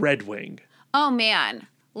communicates with Redwing. Oh, man.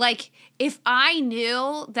 Like, if I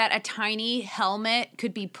knew that a tiny helmet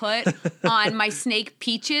could be put on my snake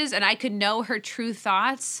Peaches and I could know her true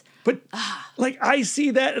thoughts. But, like, I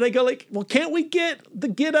see that and I go, like, well, can't we get the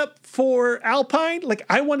get up for Alpine? Like,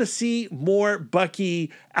 I want to see more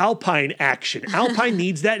Bucky Alpine action. Alpine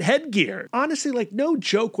needs that headgear. Honestly, like, no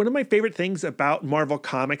joke, one of my favorite things about Marvel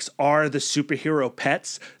Comics are the superhero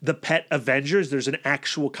pets, the Pet Avengers. There's an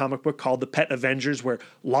actual comic book called The Pet Avengers where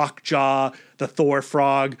Lockjaw, the Thor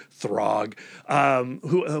frog, Throg,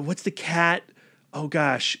 what's the cat? Oh,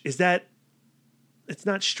 gosh, is that... It's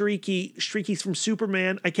not Streaky. Streaky's from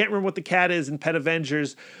Superman. I can't remember what the cat is in Pet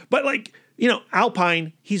Avengers. But, like, you know,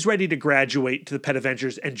 Alpine, he's ready to graduate to the Pet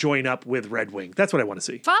Avengers and join up with Redwing. That's what I want to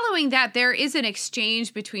see. Following that, there is an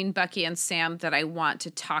exchange between Bucky and Sam that I want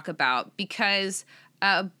to talk about because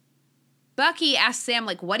Bucky asks Sam,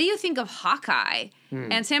 like, what do you think of Hawkeye?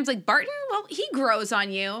 And Sam's like, Barton? Well, he grows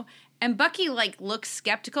on you. And Bucky, like, looks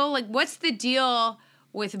skeptical. Like, what's the deal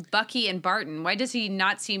with Bucky and Barton? Why does he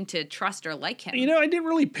not seem to trust or like him? You know, I didn't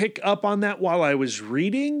really pick up on that while I was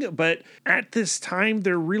reading, but at this time,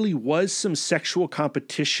 there really was some sexual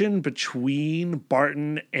competition between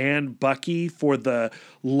Barton and Bucky for the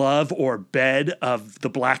love or bed of the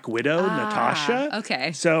Black Widow, Natasha.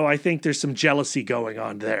 Okay. So I think there's some jealousy going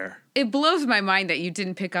on there. It blows my mind that you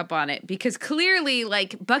didn't pick up on it because clearly,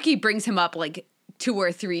 like, Bucky brings him up, like, 2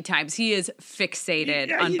 or 3 times. He is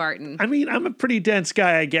fixated on Barton. I mean, I'm a pretty dense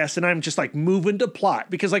guy, I guess, and I'm just like moving to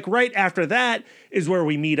plot because like right after that is where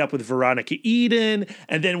we meet up with Veronica Eden,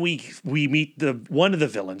 and then we meet one of the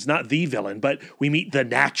villains, not the villain, but we meet the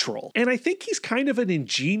Natural. And I think he's kind of an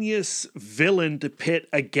ingenious villain to pit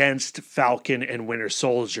against Falcon and Winter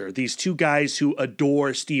Soldier, these two guys who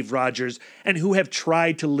adore Steve Rogers and who have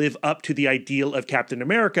tried to live up to the ideal of Captain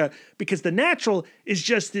America because the Natural is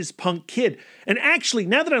just this punk kid. And actually,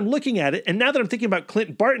 now that I'm looking at it, and now that I'm thinking about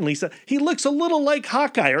Clint Barton, Lisa, he looks a little like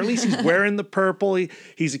Hawkeye, or at least he's wearing the purple.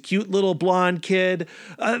 He's a cute little blonde kid.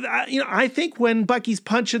 I think when Bucky's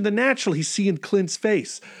punching the Natural, he's seeing Clint's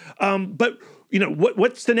face. But you know,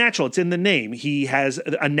 what's the Natural? It's in the name. He has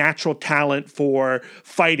a natural talent for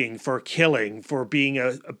fighting, for killing, for being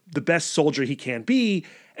the best soldier he can be.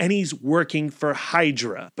 And he's working for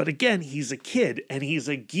Hydra. But again, he's a kid and he's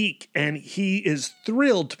a geek and he is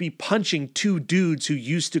thrilled to be punching 2 dudes who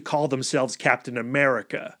used to call themselves Captain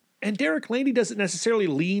America. And Derek Landy doesn't necessarily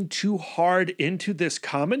lean too hard into this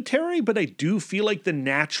commentary, but I do feel like the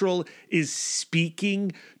Natural is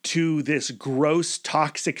speaking to this gross,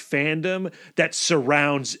 toxic fandom that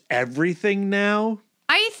surrounds everything now.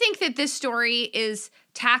 I think that this story is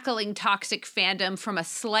tackling toxic fandom from a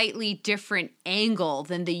slightly different angle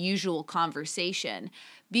than the usual conversation,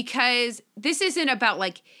 because this isn't about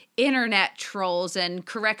like internet trolls and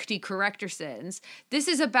correctersons. This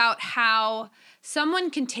is about how someone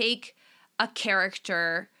can take a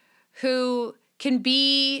character who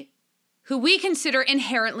we consider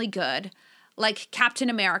inherently good, like Captain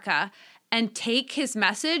America, and take his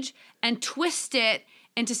message and twist it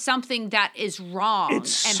into something that is wrong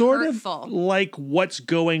it's and sort hurtful. Of like what's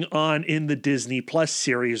going on in the Disney Plus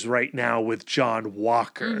series right now with John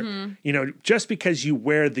Walker. Mm-hmm. You know, just because you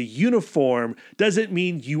wear the uniform doesn't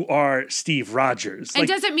mean you are Steve Rogers. And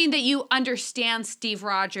doesn't mean that you understand Steve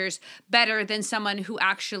Rogers better than someone who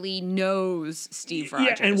actually knows Steve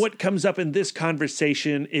Rogers. Yeah, and what comes up in this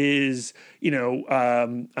conversation is, you know,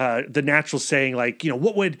 the Natural saying like, you know,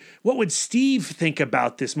 what would Steve think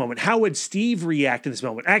about this moment? How would Steve react in this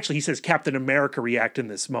moment? Actually, he says Captain America react in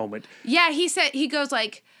this moment. Yeah, he goes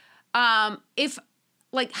like, if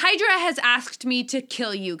like, Hydra has asked me to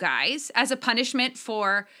kill you guys as a punishment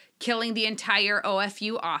for killing the entire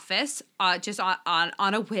OFU office just on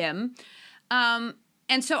a whim.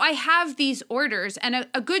 And so I have these orders, and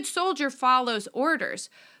a good soldier follows orders.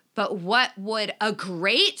 But what would a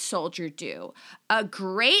great soldier do? A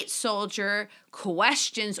great soldier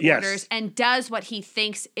questions orders and does what he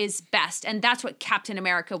thinks is best. And that's what Captain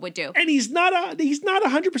America would do. And he's not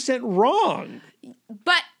 100% wrong.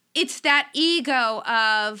 But it's that ego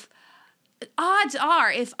of, odds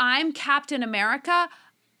are, if I'm Captain America,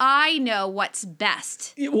 I know what's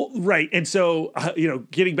best. Yeah, well, right. And so,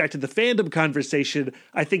 getting back to the fandom conversation,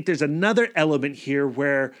 I think there's another element here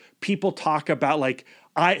where people talk about like,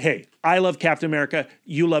 I love Captain America,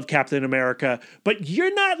 you love Captain America, but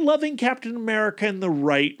you're not loving Captain America in the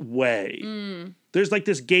right way. There's like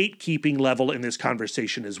this gatekeeping level in this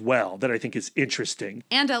conversation as well that I think is interesting.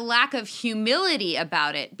 And a lack of humility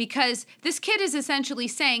about it, because this kid is essentially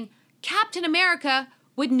saying Captain America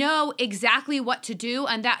would know exactly what to do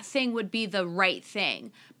and that thing would be the right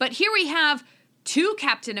thing. But here we have two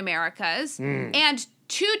Captain Americas and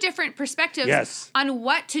two different perspectives on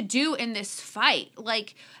what to do in this fight.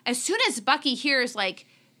 Like, as soon as Bucky hears, like,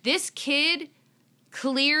 this kid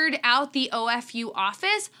cleared out the OFU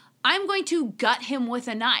office, I'm going to gut him with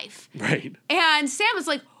a knife. Right. And Sam is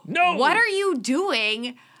like, no, what are you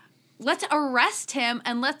doing? Let's arrest him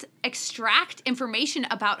and let's extract information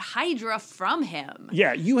about Hydra from him.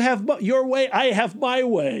 Yeah, you have your way, I have my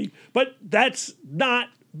way. But that's not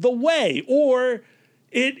the way, or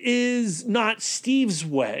it is not Steve's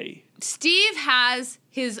way. Steve has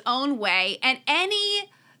his own way, and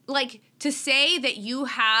to say that you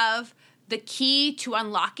have the key to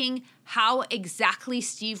unlocking how exactly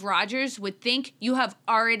Steve Rogers would think, you have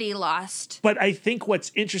already lost. But I think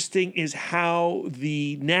what's interesting is how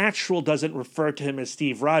the Natural doesn't refer to him as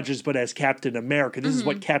Steve Rogers, but as Captain America. This is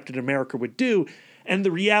what Captain America would do. And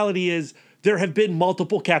the reality is there have been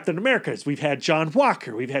multiple Captain Americas. We've had John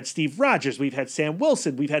Walker, we've had Steve Rogers, we've had Sam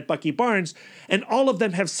Wilson, we've had Bucky Barnes, and all of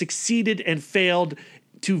them have succeeded and failed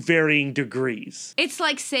to varying degrees. It's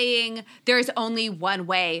like saying there's only one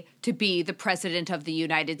way to be the president of the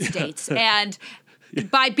United States. And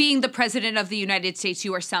by being the president of the United States,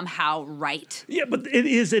 you are somehow right. Yeah, but it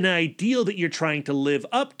is an ideal that you're trying to live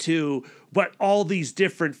up to, but all these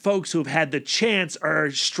different folks who have had the chance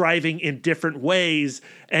are striving in different ways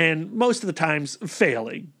and most of the times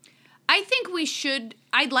failing. I think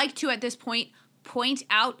I'd like to at this point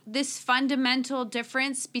out this fundamental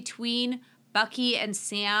difference between Bucky and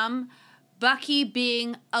Sam. Bucky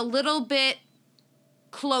being a little bit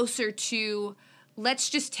closer to, let's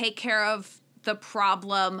just take care of the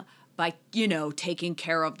problem by, taking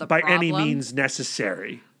care of the problem. By any means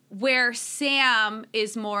necessary. Where Sam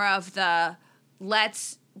is more of the,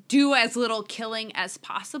 let's do as little killing as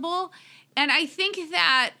possible. And I think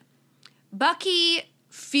that Bucky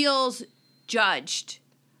feels judged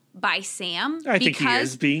by Sam. I think he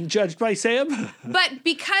is being judged by Sam. But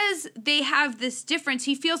because they have this difference,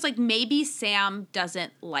 he feels like maybe Sam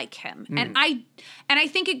doesn't like him. And I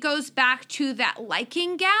think it goes back to that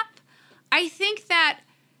liking gap. I think that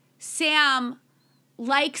Sam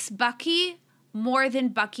likes Bucky more than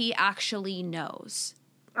Bucky actually knows.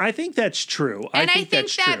 I think that's true. And I think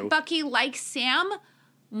that Bucky likes Sam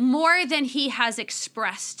more than he has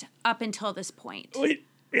expressed up until this point.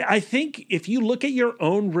 I think if you look at your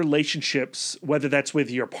own relationships, whether that's with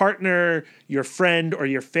your partner, your friend, or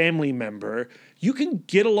your family member, you can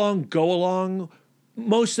get along, go along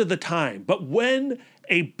most of the time. But when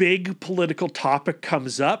a big political topic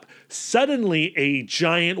comes up, suddenly a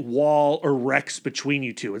giant wall erects between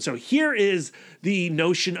you two. And so here is the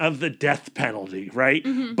notion of the death penalty, right?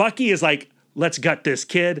 Mm-hmm. Bucky is like, let's gut this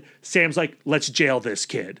kid. Sam's like, let's jail this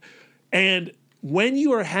kid. And when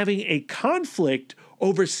you are having a conflict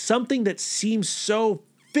over something that seems so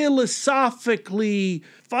philosophically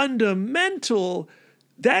fundamental,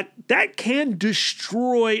 that can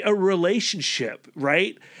destroy a relationship,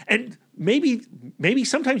 right? And maybe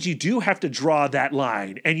sometimes you do have to draw that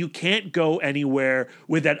line, and you can't go anywhere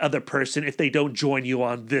with that other person if they don't join you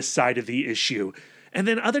on this side of the issue. And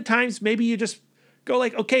then other times, maybe you just go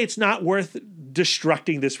like, okay, it's not worth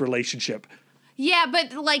destructing this relationship. Yeah,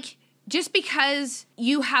 but just because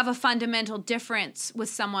you have a fundamental difference with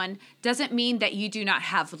someone doesn't mean that you do not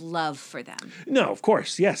have love for them. No, of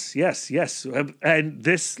course. Yes. And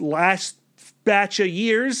this last batch of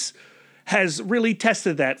years has really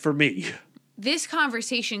tested that for me. This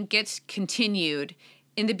conversation gets continued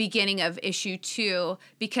in the beginning of issue 2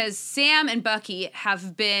 because Sam and Bucky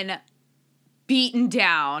have been beaten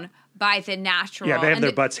down by the Natural. Yeah, they have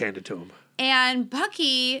their butts handed to them. And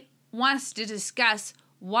Bucky wants to discuss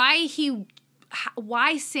why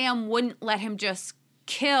Sam wouldn't let him just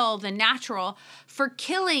kill the Natural for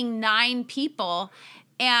killing 9 people.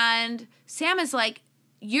 And Sam is like,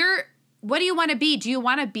 what do you want to be? Do you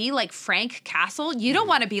want to be like Frank Castle? You don't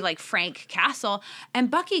want to be like Frank Castle.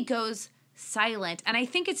 And Bucky goes silent. And I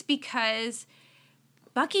think it's because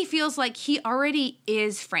Bucky feels like he already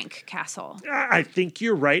is Frank Castle. I think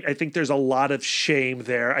you're right. I think there's a lot of shame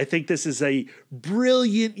there. I think this is a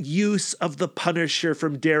brilliant use of the Punisher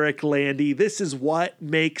from Derek Landy. This is what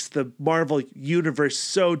makes the Marvel Universe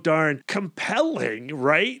so darn compelling,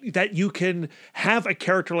 right? That you can have a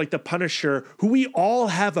character like the Punisher, who we all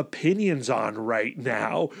have opinions on right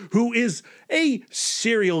now, who is a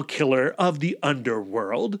serial killer of the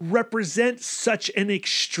underworld, represent such an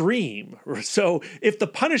extreme. So if the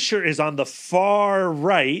Punisher is on the far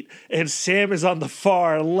right and Sam is on the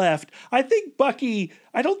far left, I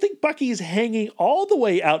don't think Bucky is hanging all the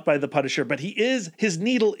way out by the Punisher, but his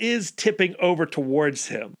needle is tipping over towards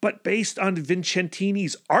him. But based on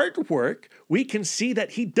Vincentini's artwork, we can see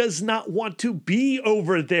that he does not want to be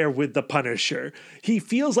over there with the Punisher. He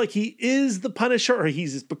feels like he is the Punisher, or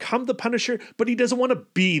he's become the Punisher, but he doesn't want to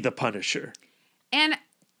be the Punisher. And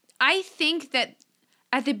I think that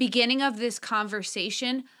at the beginning of this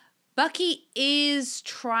conversation, Bucky is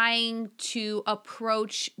trying to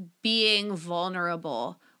approach being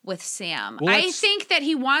vulnerable with Sam. I think that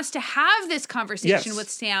he wants to have this conversation with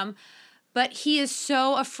Sam, but he is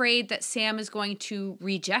so afraid that Sam is going to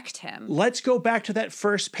reject him. Let's go back to that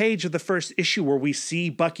first page of the first issue where we see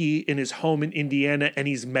Bucky in his home in Indiana and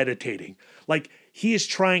he's meditating. Like, he is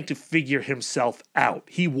trying to figure himself out.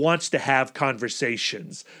 He wants to have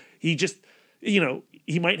conversations. He just,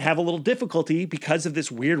 he might have a little difficulty because of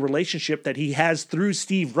this weird relationship that he has through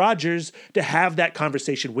Steve Rogers to have that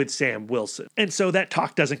conversation with Sam Wilson. And so that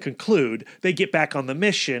talk doesn't conclude. They get back on the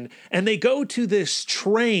mission and they go to this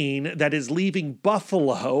train that is leaving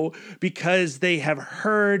Buffalo because they have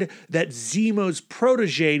heard that Zemo's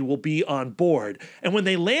protege will be on board. And when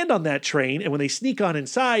they land on that train and when they sneak on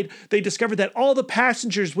inside, they discover that all the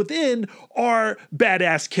passengers within are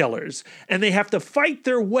badass killers. And they have to fight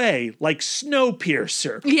their way like Snowpiercer.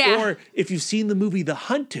 Yeah. Or if you've seen the movie The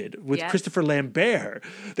Hunted with Christopher Lambert,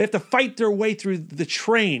 they have to fight their way through the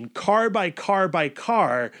train, car by car by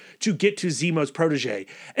car, to get to Zemo's protege.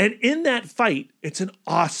 And in that fight, it's an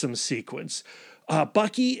awesome sequence.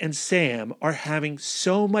 Bucky and Sam are having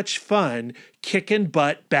so much fun kicking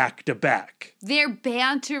butt back to back. They're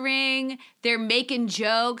bantering. They're making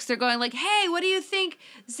jokes. They're going like, hey, what do you think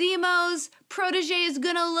Zemo's protege is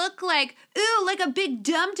going to look like? Ooh, like a big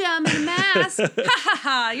dum-dum in a mask. Ha ha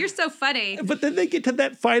ha, you're so funny. But then they get to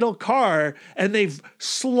that final car and they've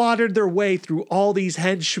slaughtered their way through all these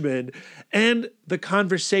henchmen and the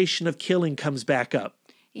conversation of killing comes back up.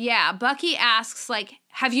 Yeah, Bucky asks, like,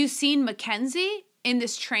 have you seen Mackenzie in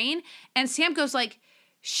this train? And Sam goes like,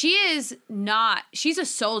 she's a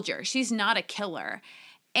soldier. She's not a killer.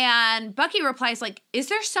 And Bucky replies like, is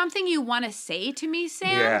there something you want to say to me,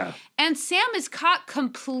 Sam? Yeah. And Sam is caught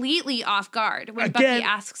completely off guard when Bucky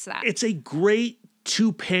asks that. It's a great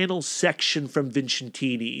 2-panel section from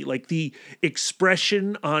Vincentini. Like the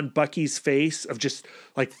expression on Bucky's face of just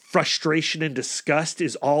like frustration and disgust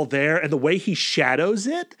is all there. And the way he shadows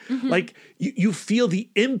it, like you feel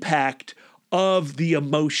the impact of the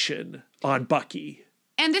emotion on Bucky.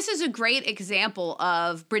 And this is a great example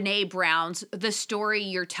of Brené Brown's The Story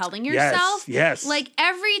You're Telling Yourself. Yes. Like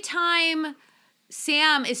every time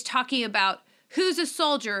Sam is talking about who's a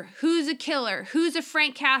soldier, who's a killer, who's a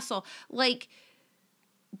Frank Castle, like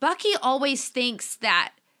Bucky always thinks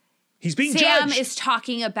that he's being Sam judged. is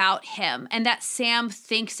talking about him and that Sam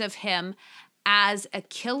thinks of him as a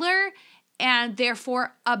killer and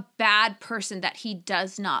therefore a bad person that he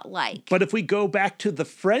does not like. But if we go back to the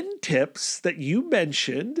friend tips that you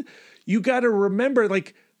mentioned, you got to remember,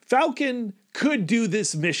 like, Falcon could do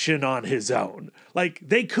this mission on his own. Like,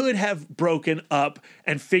 they could have broken up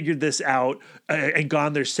and figured this out and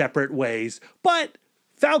gone their separate ways. But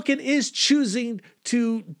Falcon is choosing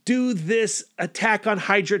to do this attack on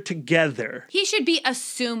Hydra together. He should be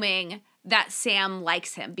assuming that Sam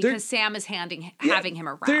likes him because Sam is having him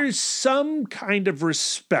around. There's some kind of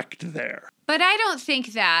respect there. But I don't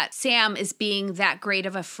think that Sam is being that great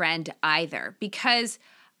of a friend either, because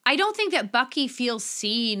I don't think that Bucky feels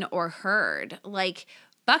seen or heard. Like,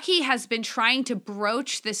 Bucky has been trying to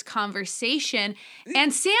broach this conversation,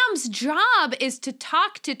 and Sam's job is to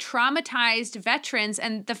talk to traumatized veterans,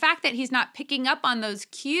 and the fact that he's not picking up on those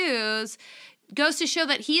cues goes to show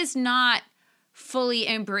that he is not fully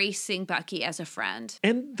embracing Bucky as a friend.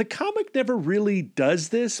 And the comic never really does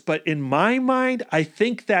this, but in my mind, I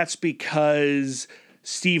think that's because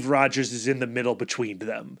Steve Rogers is in the middle between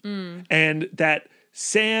them. And that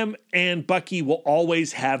Sam and Bucky will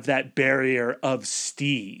always have that barrier of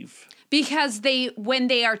Steve. Because when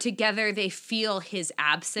they are together, they feel his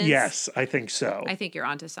absence. Yes, I think so. I think you're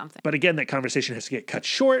onto something. But again, that conversation has to get cut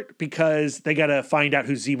short because they got to find out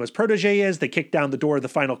who Zemo's protege is. They kick down the door of the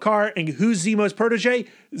final car, and who's Zemo's protege?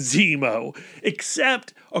 Zemo.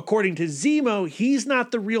 Except, according to Zemo, he's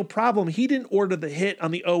not the real problem. He didn't order the hit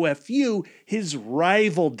on the OFU. His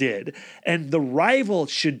rival did. And the rival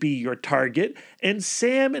should be your target. And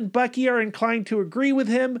Sam and Bucky are inclined to agree with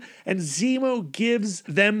him. And Zemo gives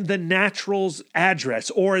them the Natural's address,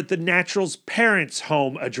 or the Natural's parents'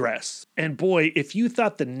 home address. And boy, if you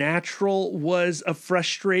thought the Natural was a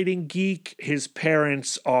frustrating geek, his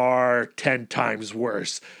parents are 10 times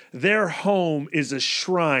worse. Their home is a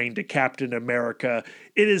shrine to Captain America.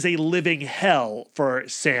 It is a living hell for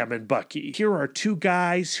Sam and Bucky. Here are two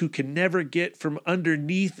guys who can never get from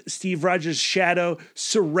underneath Steve Rogers' shadow,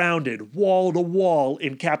 surrounded wall to wall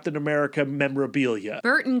in Captain America memorabilia.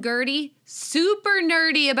 Bert and Gertie, super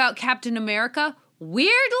nerdy about Captain America,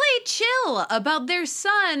 weirdly chill about their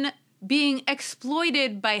son being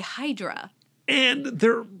exploited by Hydra. And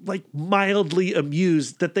they're like mildly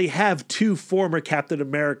amused that they have two former Captain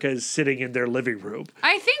Americas sitting in their living room.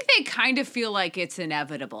 I think they kind of feel like it's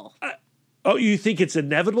inevitable. Oh, you think it's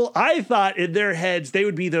inevitable? I thought in their heads they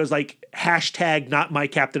would be those like hashtag not my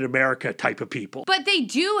Captain America type of people. But they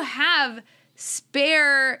do have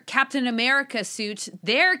spare Captain America suits,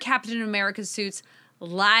 their Captain America suits,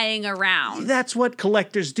 lying around. That's what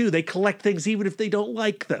collectors do. They collect things even if they don't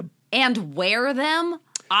like them. And wear them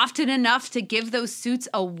often enough to give those suits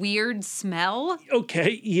a weird smell.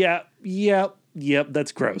 Okay, yep,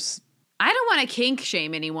 that's gross. I don't want to kink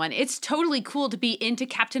shame anyone. It's totally cool to be into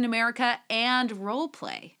Captain America and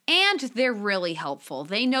roleplay. And they're really helpful.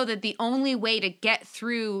 They know that the only way to get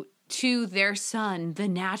through to their son, the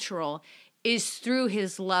Natural, is through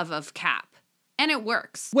his love of Cap. And it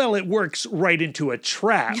works. Well, it works right into a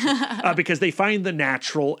trap because they find the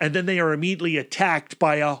Natural and then they are immediately attacked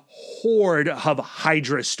by a horde of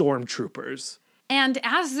Hydra stormtroopers. And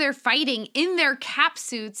as they're fighting in their cap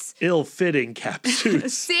suits, ill-fitting cap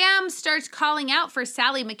suits, Sam starts calling out for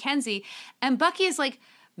Sally McKenzie. And Bucky is like,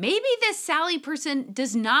 maybe this Sally person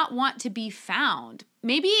does not want to be found.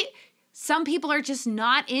 Maybe some people are just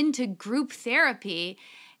not into group therapy.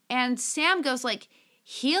 And Sam goes like,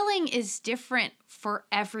 healing is different for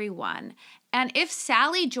everyone. And if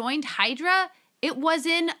Sally joined Hydra, it was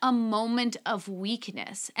in a moment of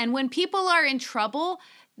weakness. And when people are in trouble,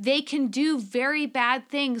 they can do very bad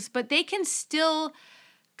things, but they can still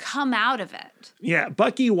come out of it. Yeah,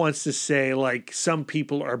 Bucky wants to say, like, some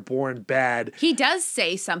people are born bad. He does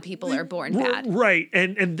say some people are born bad. Right,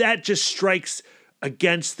 and that just strikes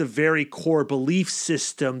against the very core belief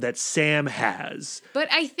system that Sam has. But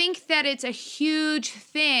I think that it's a huge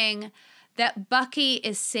thing that Bucky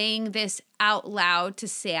is saying this out loud to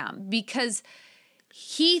Sam, because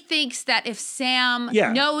he thinks that if Sam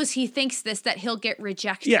knows he thinks this, that he'll get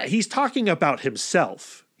rejected. Yeah, he's talking about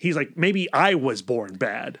himself. He's like, maybe I was born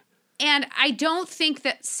bad. And I don't think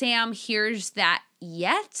that Sam hears that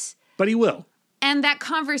yet. But he will. And that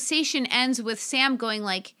conversation ends with Sam going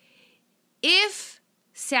like, if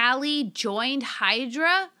Sally joined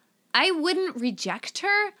Hydra, I wouldn't reject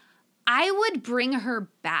her. I would bring her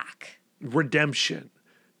back. Redemption.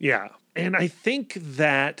 Yeah. And I think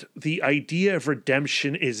that the idea of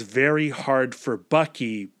redemption is very hard for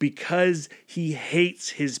Bucky because he hates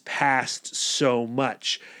his past so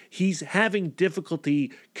much. He's having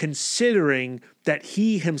difficulty considering that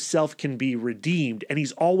he himself can be redeemed, and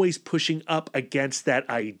he's always pushing up against that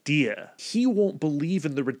idea. He won't believe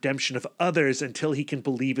in the redemption of others until he can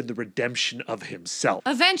believe in the redemption of himself.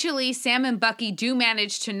 Eventually, Sam and Bucky do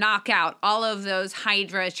manage to knock out all of those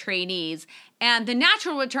Hydra trainees, and the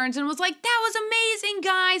Natural returns and was like, that was amazing,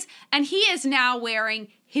 guys! And he is now wearing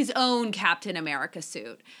his own Captain America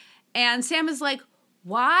suit. And Sam is like,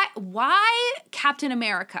 why Captain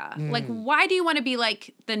America? Like, why do you want to be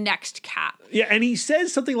like the next Cap? Yeah, and he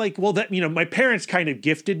says something like, well, that, my parents kind of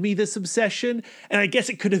gifted me this obsession, and I guess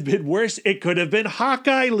it could have been worse. It could have been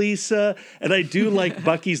Hawkeye, Lisa. And I do like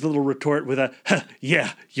Bucky's little retort with a,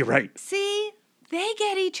 yeah, you're right. See, they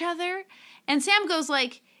get each other. And Sam goes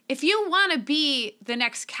like, if you want to be the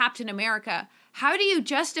next Captain America, how do you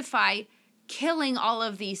justify killing all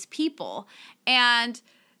of these people? And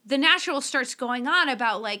the Natural starts going on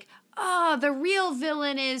about like, oh, the real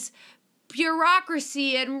villain is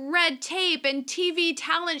bureaucracy and red tape and TV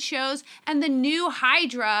talent shows, and the new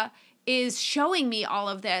Hydra is showing me all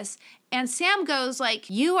of this. And Sam goes like,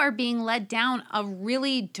 you are being led down a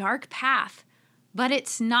really dark path But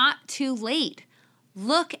it's not too late.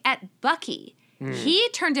 Look at Bucky. He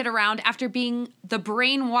turned it around after being the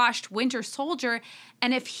brainwashed Winter Soldier.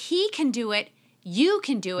 And if he can do it, you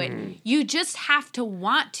can do it. You just have to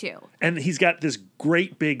want to. And he's got this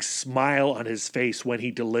great big smile on his face when he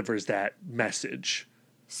delivers that message.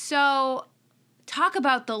 So, talk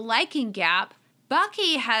about the liking gap.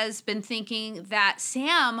 Bucky has been thinking that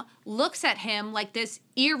Sam looks at him like this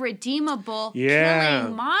irredeemable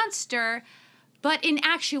killing monster. But in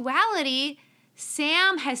actuality,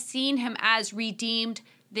 Sam has seen him as redeemed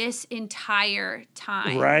this entire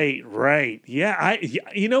time. Right. Yeah,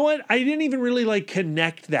 you know what? I didn't even really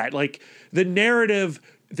connect that. Like the narrative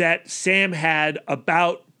that Sam had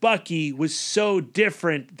about Bucky was so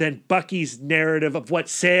different than Bucky's narrative of what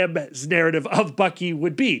Sam's narrative of Bucky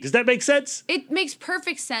would be. Does that make sense? It makes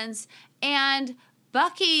perfect sense. And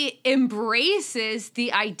Bucky embraces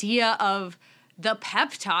the idea of the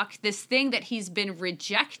pep talk, this thing that he's been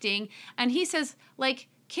rejecting. And he says,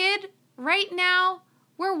 kid, right now,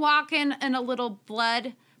 we're walking in a little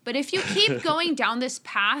blood. But if you keep going down this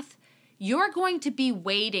path, you're going to be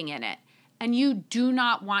wading in it. And you do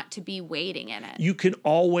not want to be wading in it. You can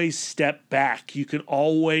always step back. You can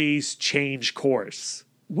always change course.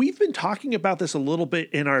 We've been talking about this a little bit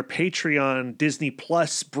in our Patreon Disney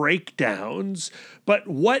Plus breakdowns, but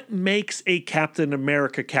what makes a Captain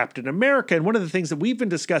America Captain America? And one of the things that we've been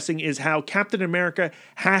discussing is how Captain America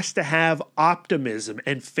has to have optimism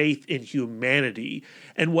and faith in humanity.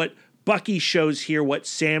 And what Bucky shows here, what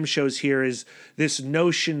Sam shows here is this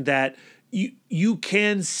notion that you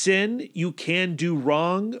can sin, you can do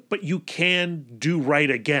wrong, but you can do right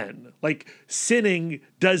again. Like sinning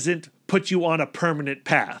doesn't put you on a permanent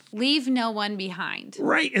path. Leave no one behind.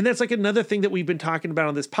 Right. And that's another thing that we've been talking about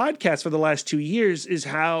on this podcast for the last 2 years is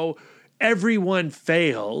how everyone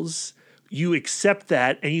fails. You accept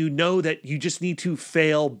that and you know that you just need to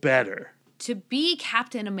fail better. To be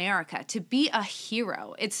Captain America, to be a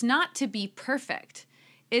hero, it's not to be perfect.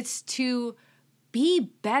 It's to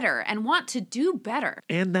be better and want to do better.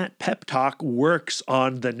 And that pep talk works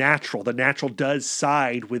on the Natural. The Natural does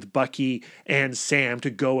side with Bucky and Sam to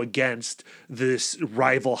go against this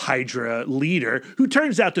rival Hydra leader who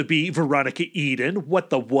turns out to be Veronica Eden. What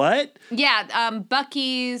the what? Yeah,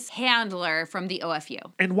 Bucky's handler from the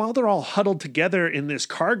OFU. And while they're all huddled together in this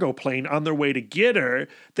cargo plane on their way to get her,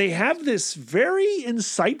 they have this very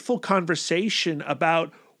insightful conversation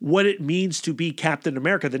about what it means to be Captain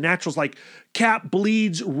America. The Natural's like, Cap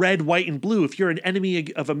bleeds red, white, and blue. If you're an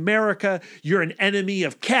enemy of America, you're an enemy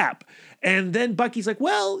of Cap. And then Bucky's like,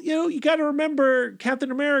 well, you got to remember Captain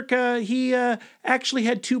America, he actually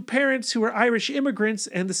had 2 parents who were Irish immigrants,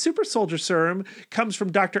 and the super soldier serum comes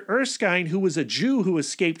from Dr. Erskine, who was a Jew who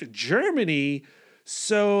escaped Germany.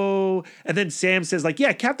 So, and then Sam says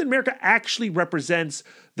Captain America actually represents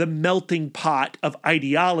the melting pot of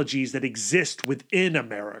ideologies that exist within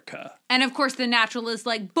America. And of course, the Natural is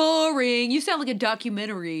boring. You sound like a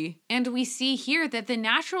documentary. And we see here that the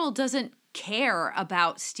Natural doesn't care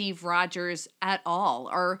about Steve Rogers at all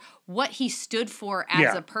or what he stood for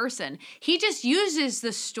as a person. He just uses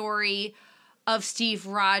the story of Steve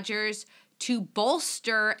Rogers to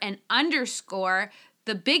bolster and underscore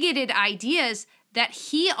the bigoted ideas that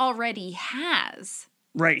he already has.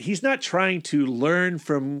 Right. He's not trying to learn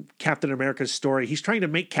from Captain America's story. He's trying to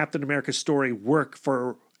make Captain America's story work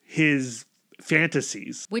for his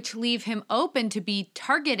fantasies. Which leave him open to be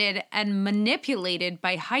targeted and manipulated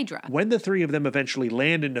by Hydra. When the 3 of them eventually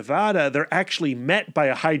land in Nevada, they're actually met by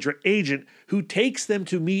a Hydra agent who takes them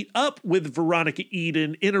to meet up with Veronica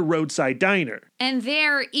Eden in a roadside diner. And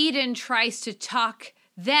there, Eden tries to talk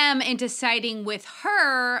them into siding with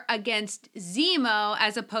her against Zemo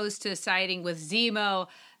as opposed to siding with Zemo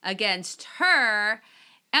against her.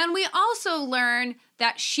 And we also learn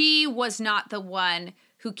that she was not the one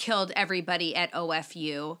who killed everybody at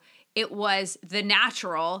OFU. It was the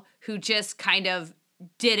Natural who just kind of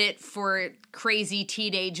did it for crazy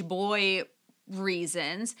teenage boy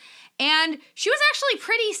reasons. And she was actually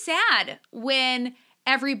pretty sad when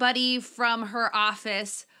everybody from her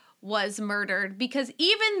office was murdered, because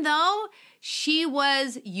even though she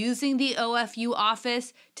was using the OFU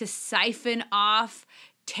office to siphon off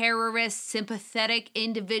terrorist sympathetic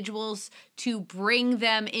individuals to bring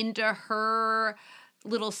them into her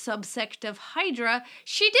little subsect of Hydra,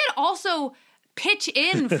 she did also pitch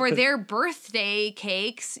in for their birthday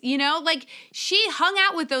cakes, she hung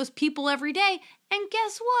out with those people every day, and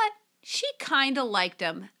guess what? She kinda liked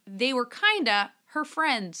them. They were kinda her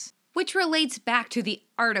friends. Which relates back to the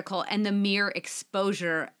article and the mere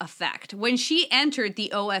exposure effect. When she entered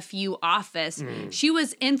the OFU office, she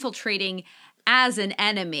was infiltrating as an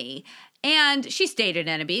enemy. And she stayed an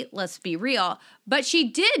enemy, let's be real, but she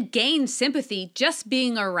did gain sympathy just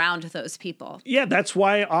being around those people. Yeah, that's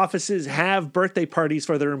why offices have birthday parties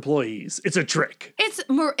for their employees. It's a trick.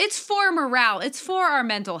 It's for morale. It's for our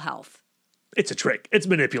mental health. It's a trick. It's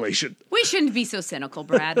manipulation. We shouldn't be so cynical,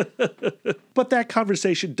 Brad. But that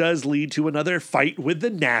conversation does lead to another fight with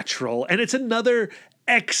the Natural, and it's another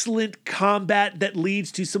excellent combat that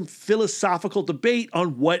leads to some philosophical debate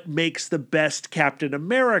on what makes the best Captain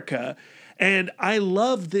America. And I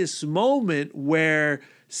love this moment where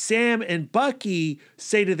Sam and Bucky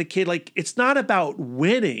say to the kid, like, it's not about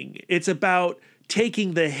winning. It's about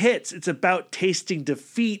taking the hits. It's about tasting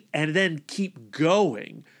defeat and then keep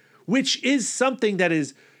going, which is something that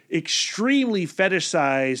is extremely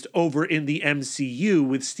fetishized over in the MCU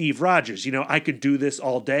with Steve Rogers. You know, I could do this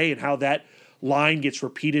all day, and how that line gets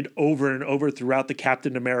repeated over and over throughout the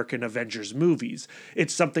Captain America and Avengers movies.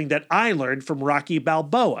 It's something that I learned from Rocky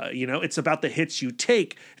Balboa. You know, it's about the hits you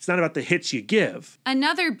take. It's not about the hits you give.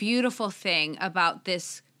 Another beautiful thing about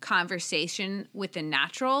this conversation with the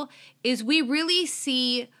Natural is we really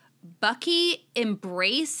see Bucky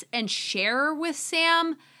embrace and share with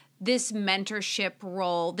Sam this mentorship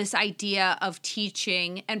role, this idea of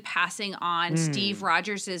teaching and passing on Steve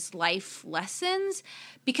Rogers' life lessons,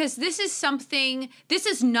 because this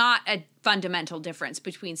is not a fundamental difference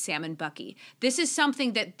between Sam and Bucky. This is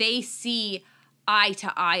something that they see eye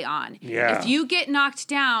to eye on. Yeah. If you get knocked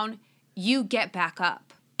down, you get back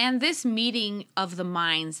up. And this meeting of the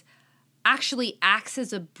minds actually acts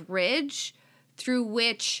as a bridge through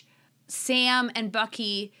which Sam and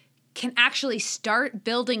Bucky can actually start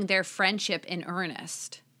building their friendship in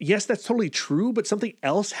earnest. Yes, that's totally true, but something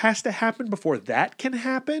else has to happen before that can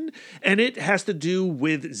happen, and it has to do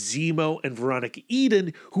with Zemo and Veronica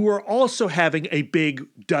Eden, who are also having a big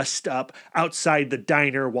dust-up outside the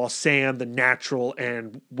diner while Sam, the Natural,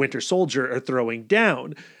 and Winter Soldier are throwing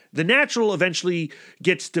down. The Natural eventually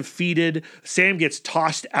gets defeated. Sam gets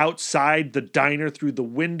tossed outside the diner through the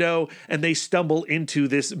window, and they stumble into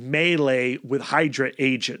this melee with Hydra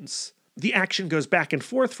agents. The action goes back and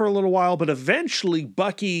forth for a little while, but eventually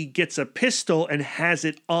Bucky gets a pistol and has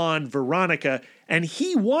it on Veronica, and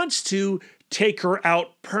he wants to take her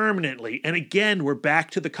out permanently. And again, we're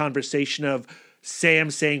back to the conversation of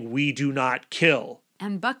Sam saying, "We do not kill."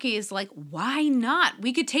 And Bucky is like, why not?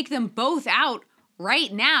 We could take them both out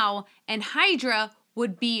right now, and Hydra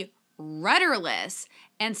would be rudderless.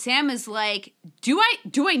 And Sam is like, do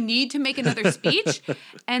I need to make another speech?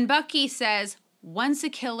 And Bucky says, once a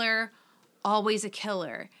killer, always a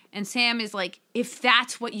killer. And Sam is like, if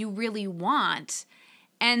that's what you really want.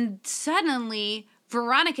 And suddenly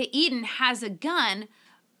Veronica Eden has a gun,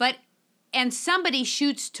 and somebody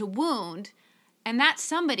shoots to wound, and that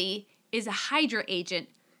somebody is a Hydra agent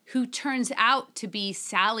who turns out to be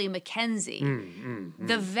Sally McKenzie,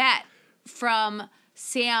 the vet from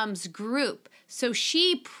Sam's group. So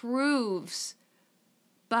she proves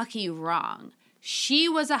Bucky wrong. She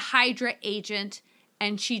was a Hydra agent,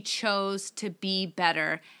 and she chose to be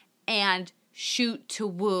better and shoot to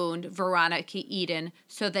wound Veronica Eden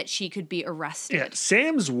so that she could be arrested. Yeah,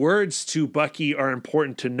 Sam's words to Bucky are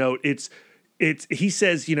important to note. He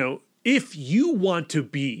says, you know, if you want to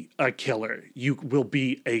be a killer, you will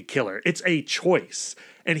be a killer. It's a choice.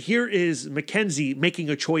 And here is Mackenzie making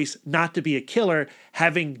a choice not to be a killer,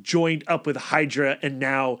 having joined up with Hydra and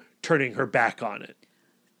now turning her back on it.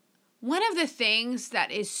 One of the things that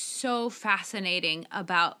is so fascinating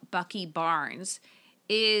about Bucky Barnes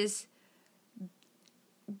is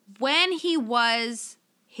when he was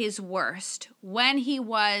his worst, when he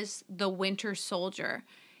was the Winter Soldier,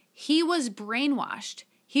 he was brainwashed.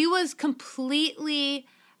 He was completely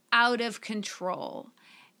out of control.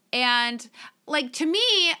 And, like, to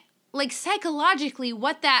me, like, psychologically,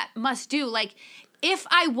 what that must do, like, if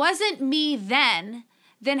I wasn't me then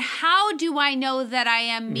how do I know that I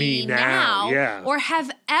am me now? Yeah. Or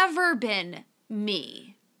have ever been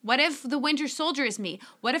me? What if the Winter Soldier is me?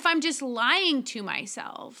 What if I'm just lying to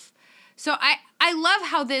myself? So I love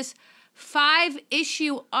how this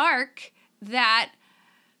 5-issue arc that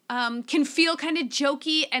can feel kind of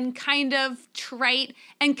jokey and kind of trite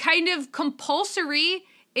and kind of compulsory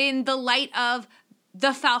in the light of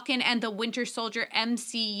the Falcon and the Winter Soldier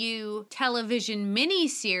MCU television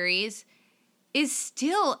miniseries is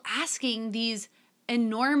still asking these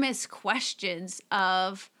enormous questions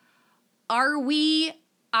of, are we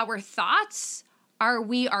our thoughts? Are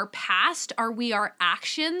we our past? Are we our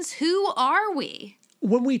actions? Who are we?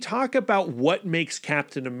 When we talk about what makes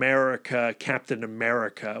Captain America,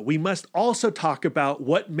 we must also talk about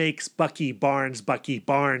what makes Bucky Barnes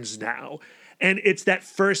now. And it's that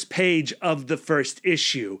first page of the first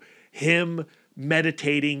issue. him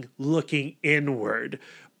meditating, looking inward.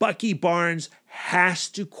 Bucky Barnes has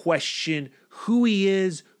to question who he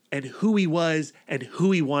is and who he was and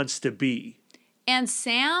who he wants to be. And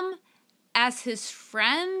Sam, as his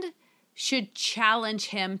friend, should challenge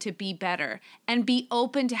him to be better and be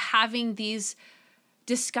open to having these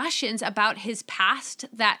discussions about his past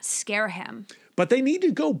that scare him. But they need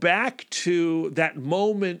to go back to that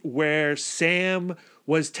moment where Sam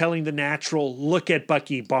was telling the Natural, look at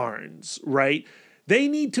Bucky Barnes, right? They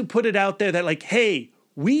need to put it out there that like, hey,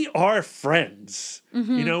 we are friends.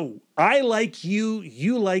 You know, I like you,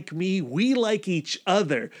 you like me, we like each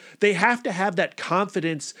other. They have to have that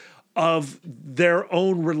confidence of their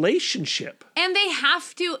own relationship. And they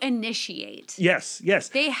have to initiate. Yes, yes.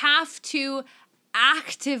 They have to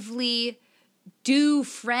actively do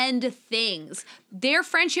friend things. Their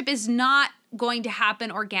friendship is not going to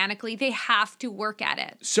happen organically. They have to work at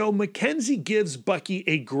it. So Mackenzie gives Bucky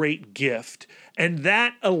a great gift, and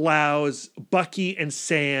that allows Bucky and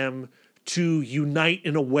Sam to unite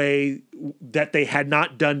in a way that they had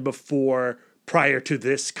not done before prior to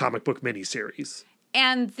this comic book miniseries.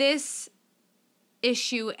 And this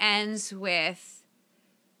issue ends with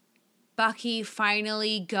Bucky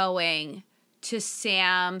finally going to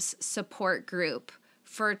Sam's support group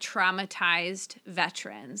for traumatized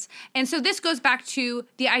veterans. And so this goes back to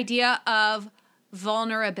the idea of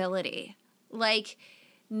vulnerability. Like,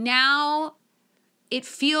 now it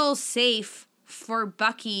feels safe for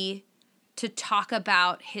Bucky to talk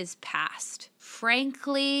about his past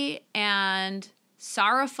frankly and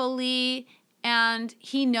sorrowfully, and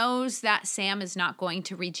he knows that Sam is not going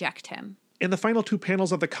to reject him. In the final two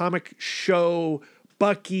panels of the comic show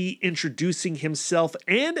Bucky introducing himself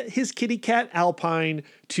and his kitty cat Alpine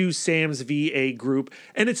to Sam's VA group.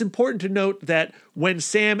 And it's important to note that when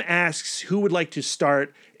Sam asks who would like to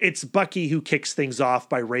start, it's Bucky who kicks things off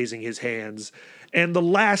by raising his hands. And the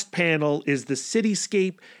last panel is the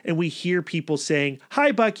cityscape, and we hear people saying,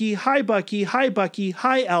 "Hi, Bucky, hi, Bucky, hi, Bucky,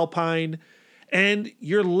 hi, Alpine." And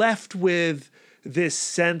you're left with this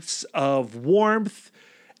sense of warmth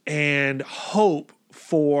and hope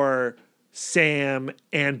for Sam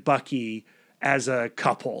and Bucky as a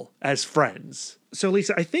couple, as friends. So,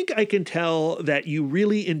 Lisa, I think I can tell that you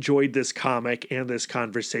really enjoyed this comic and this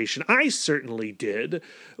conversation. I certainly did.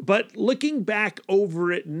 But looking back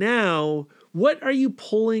over it now, what are you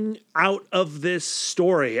pulling out of this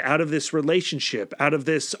story, out of this relationship, out of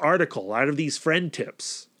this article, out of these friend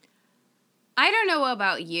tips? I don't know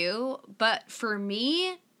about you, but for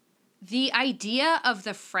me, the idea of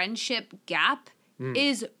the friendship gap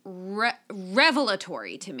is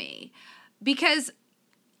revelatory to me, because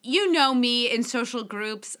you know me in social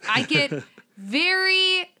groups, I get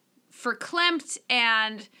very verklempt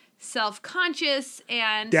and self-conscious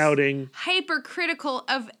and doubting, hypercritical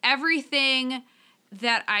of everything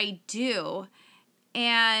that I do.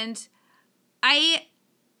 And I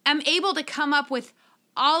am able to come up with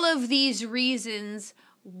all of these reasons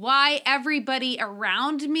why everybody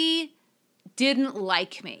around me didn't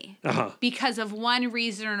like me because of one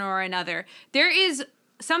reason or another. There is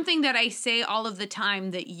something that I say all of the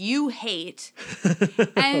time that you hate,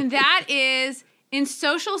 and that is, in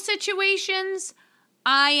social situations,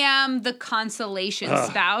 I am the consolation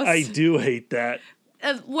spouse. I do hate that.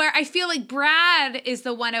 Where I feel like Brad is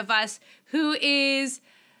the one of us who is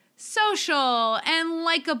social and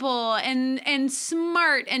likable and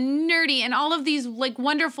smart and nerdy and all of these like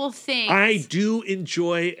wonderful things. I do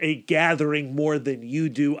enjoy a gathering more than you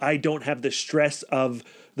do. I don't have the stress of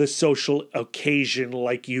the social occasion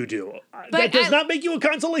like you do. But that does not make you a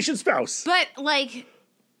consolation spouse. But like,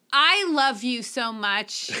 I love you so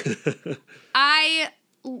much.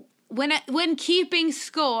 When keeping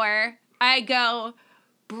score, I go,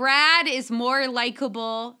 Brad is more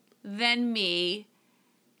likable than me.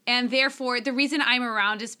 And therefore, the reason I'm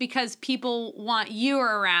around is because people want you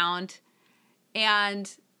around. And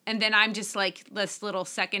then I'm just like this little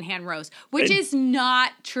secondhand rose, which is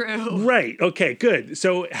not true. Right. Okay, good.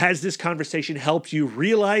 So has this conversation helped you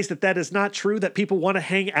realize that that is not true, that people want to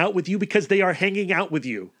hang out with you because they are hanging out with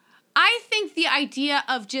you? I think the idea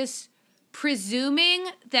of just presuming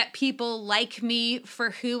that people like me for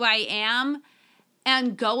who I am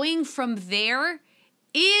and going from there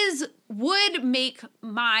would make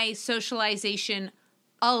my socialization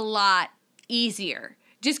a lot easier.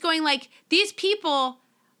 Just going like, these people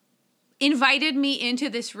invited me into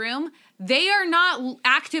this room. They are not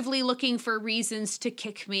actively looking for reasons to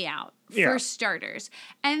kick me out, for starters.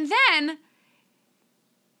 And then,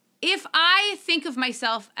 if I think of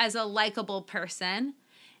myself as a likable person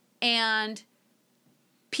and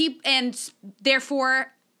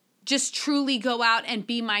therefore just truly go out and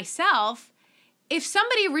be myself. If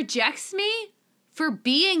somebody rejects me for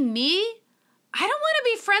being me, I don't want to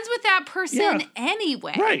be friends with that person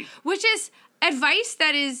anyway. Right. Which is advice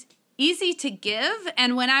that is easy to give.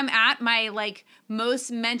 And when I'm at my like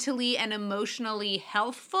most mentally and emotionally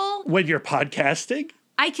healthful, When you're podcasting?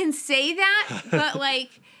 I can say that, but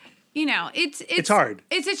like, you know, it's hard.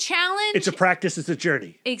 It's a challenge. It's a practice, it's a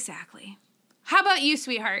journey. Exactly. How about you,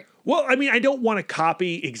 sweetheart? Well, I mean, I don't want to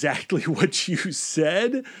copy exactly what you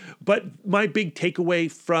said, but my big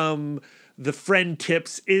takeaway from the friend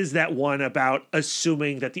tips is that one about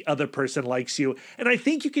assuming that the other person likes you. And I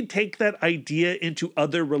think you can take that idea into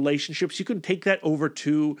other relationships. You can take that over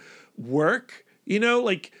to work. You know,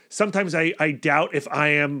 like sometimes I doubt if I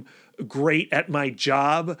am great at my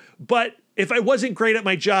job, but if I wasn't great at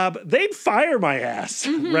my job, they'd fire my ass,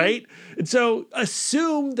 right? And so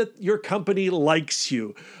assume that your company likes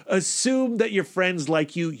you. Assume that your friends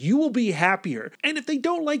like you. You will be happier. And if they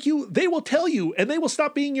don't like you, they will tell you and they will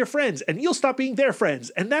stop being your friends and you'll stop being their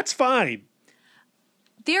friends. And that's fine.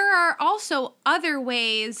 There are also other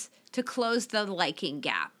ways to close the liking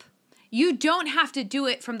gap. You don't have to do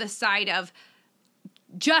it from the side of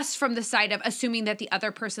assuming that the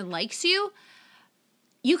other person likes you.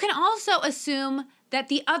 You can also assume that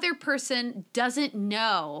the other person doesn't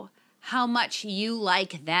know how much you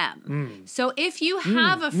like them. So if you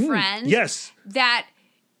have a friend that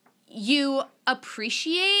you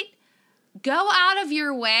appreciate, go out of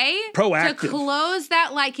your way Proactive. to close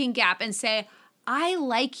that liking gap and say, I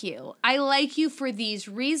like you. I like you for these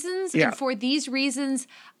reasons, and for these reasons,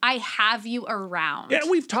 I have you around. Yeah,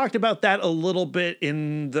 we've talked about that a little bit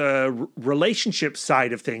in the relationship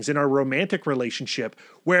side of things, in our romantic relationship,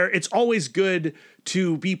 where it's always good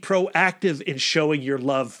to be proactive in showing your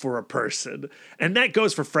love for a person. And that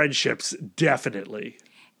goes for friendships, definitely.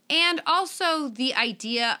 And also the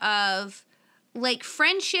idea of, like,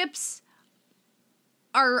 friendships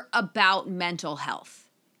are about mental health.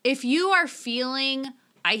 If you are feeling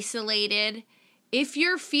isolated, if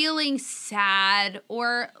you're feeling sad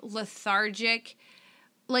or lethargic,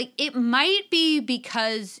 like it might be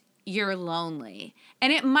because you're lonely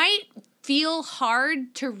and it might feel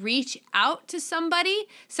hard to reach out to somebody.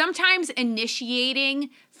 Sometimes initiating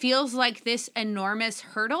feels like this enormous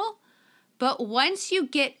hurdle, but once you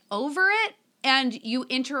get over it and you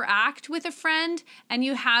interact with a friend and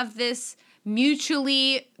you have this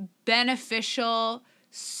mutually beneficial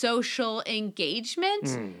social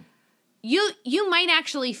engagement, you might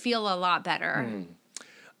actually feel a lot better.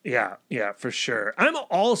 Yeah, for sure. I'm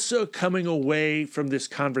also coming away from this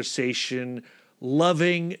conversation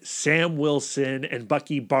loving Sam Wilson and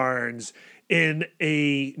Bucky Barnes in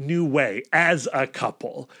a new way as a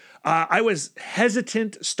couple. I was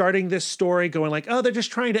hesitant starting this story going like, oh, they're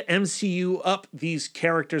just trying to MCU up these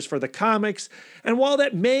characters for the comics. And while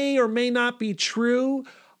that may or may not be true,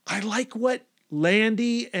 I like what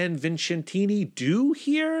Landy and Vincentini do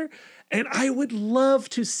here. And I would love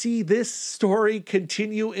to see this story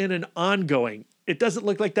continue in an ongoing. It doesn't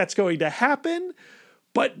look like that's going to happen,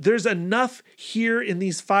 but there's enough here in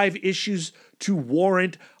these 5 issues to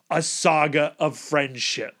warrant a saga of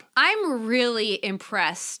friendship. I'm really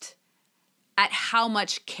impressed at how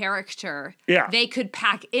much character they could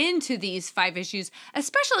pack into these 5 issues,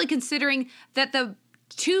 especially considering that the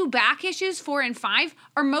 2 back issues, 4 and 5,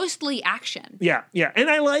 are mostly action. Yeah. And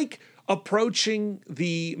I like approaching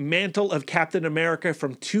the mantle of Captain America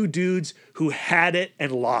from 2 dudes who had it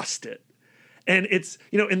and lost it. And it's,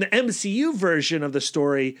 in the MCU version of the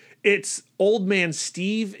story, it's Old Man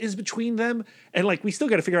Steve is between them. And like, we still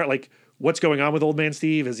got to figure out like, what's going on with Old Man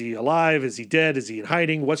Steve? Is he alive? Is he dead? Is he in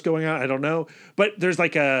hiding? What's going on? I don't know. But there's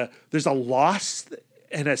a loss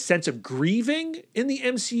and a sense of grieving in the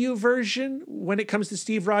MCU version when it comes to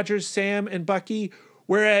Steve Rogers, Sam, and Bucky.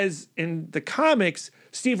 Whereas in the comics,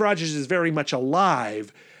 Steve Rogers is very much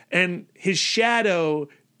alive, and his shadow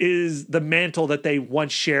is the mantle that they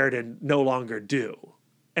once shared and no longer do.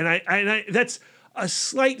 And I that's a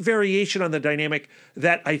slight variation on the dynamic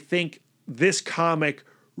that I think this comic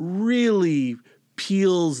really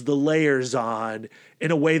peels the layers on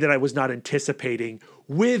in a way that I was not anticipating,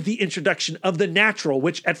 with the introduction of the Natural,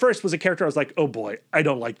 which at first was a character I was like, oh boy, I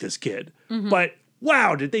don't like this kid. But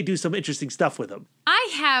wow, did they do some interesting stuff with him.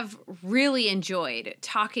 I have really enjoyed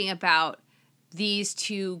talking about these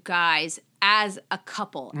 2 guys as a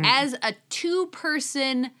couple, as a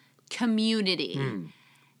 2-person community.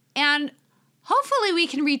 And hopefully we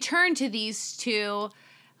can return to these 2.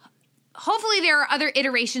 Hopefully there are other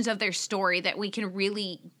iterations of their story that we can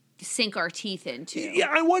really sink our teeth into. Yeah,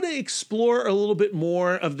 I want to explore a little bit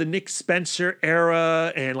more of the Nick Spencer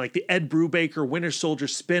era and like the Ed Brubaker Winter Soldier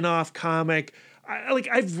spin-off comic.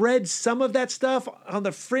 I've read some of that stuff on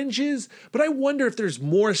the fringes, but I wonder if there's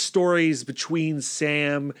more stories between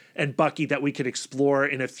Sam and Bucky that we could explore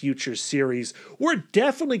in a future series. We're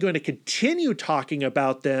definitely going to continue talking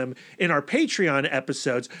about them in our Patreon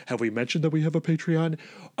episodes. Have we mentioned that we have a Patreon?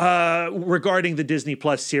 Regarding the Disney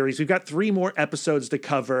Plus series. We've got 3 more episodes to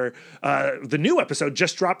cover. The new episode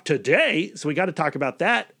just dropped today, so we got to talk about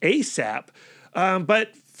that ASAP.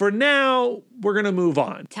 But for now, we're going to move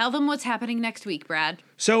on. Tell them what's happening next week, Brad.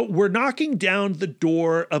 So we're knocking down the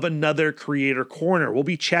door of another Creator Corner. We'll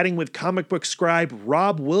be chatting with comic book scribe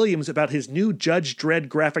Rob Williams about his new Judge Dredd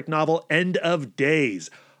graphic novel, End of Days.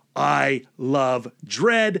 I love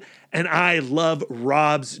Dredd, and I love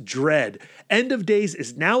Rob's Dredd. End of Days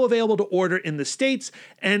is now available to order in the States,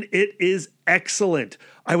 and it is excellent.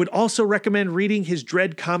 I would also recommend reading his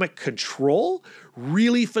Dredd comic Control.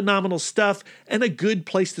 Really phenomenal stuff, and a good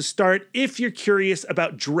place to start if you're curious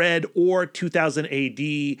about Dredd or 2000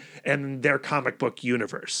 AD and their comic book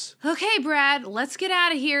universe. Okay, Brad, let's get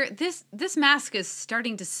out of here. This mask is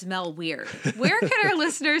starting to smell weird. Where can our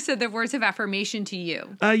listeners send their words of affirmation to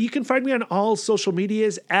you? You can find me on all social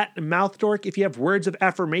medias at MouthDork. If you have words of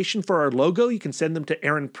affirmation for our logo, you can send them to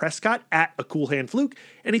Aaron Prescott at A Cool Hand Fluke.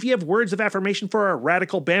 And if you have words of affirmation for our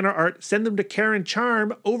radical banner art, send them to Karen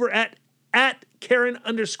Charm over at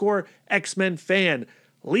Karen_X-Men fan.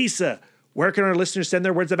 Lisa, where can our listeners send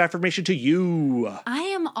their words of affirmation to you? I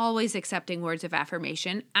am always accepting words of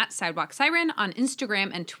affirmation at Sidewalk Siren on Instagram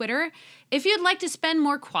and Twitter. If you'd like to spend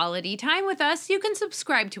more quality time with us, you can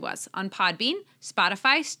subscribe to us on Podbean,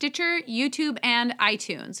 Spotify, Stitcher, YouTube, and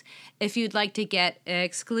iTunes. If you'd like to get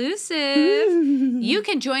exclusive, you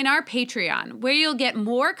can join our Patreon, where you'll get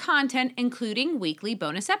more content, including weekly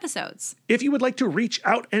bonus episodes. If you would like to reach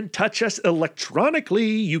out and touch us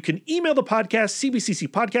electronically, you can email the podcast,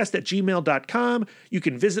 cbccpodcast@gmail.com. You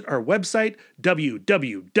can visit our website,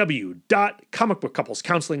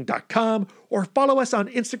 www.comicbookcouplescounseling.com, or follow us on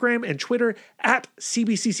Instagram and Twitter at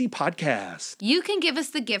CBCC Podcast. You can give us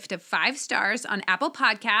the gift of 5 stars on Apple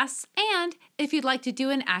Podcasts, and if you'd like to do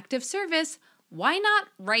an act of service, why not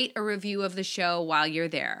write a review of the show while you're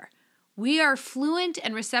there? We are fluent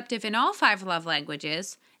and receptive in all 5 love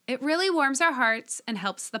languages. It really warms our hearts and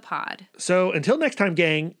helps the pod. So until next time,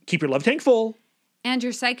 gang, keep your love tank full. And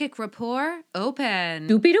your psychic rapport open.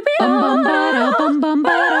 You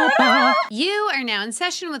are now in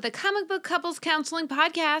session with the Comic Book Couples Counseling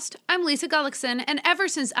Podcast. I'm Lisa Gullickson, and ever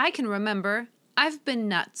since I can remember, I've been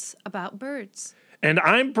nuts about birds. And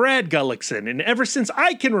I'm Brad Gullickson, and ever since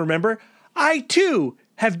I can remember, I too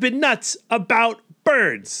have been nuts about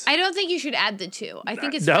birds. I don't think you should add the 2. I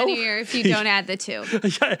think it's No? funnier if you don't add the 2.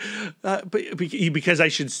 Because I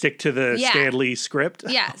should stick to the Yeah. Stan Lee script?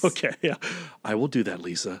 Yes. Okay, yeah. I will do that,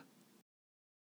 Lisa.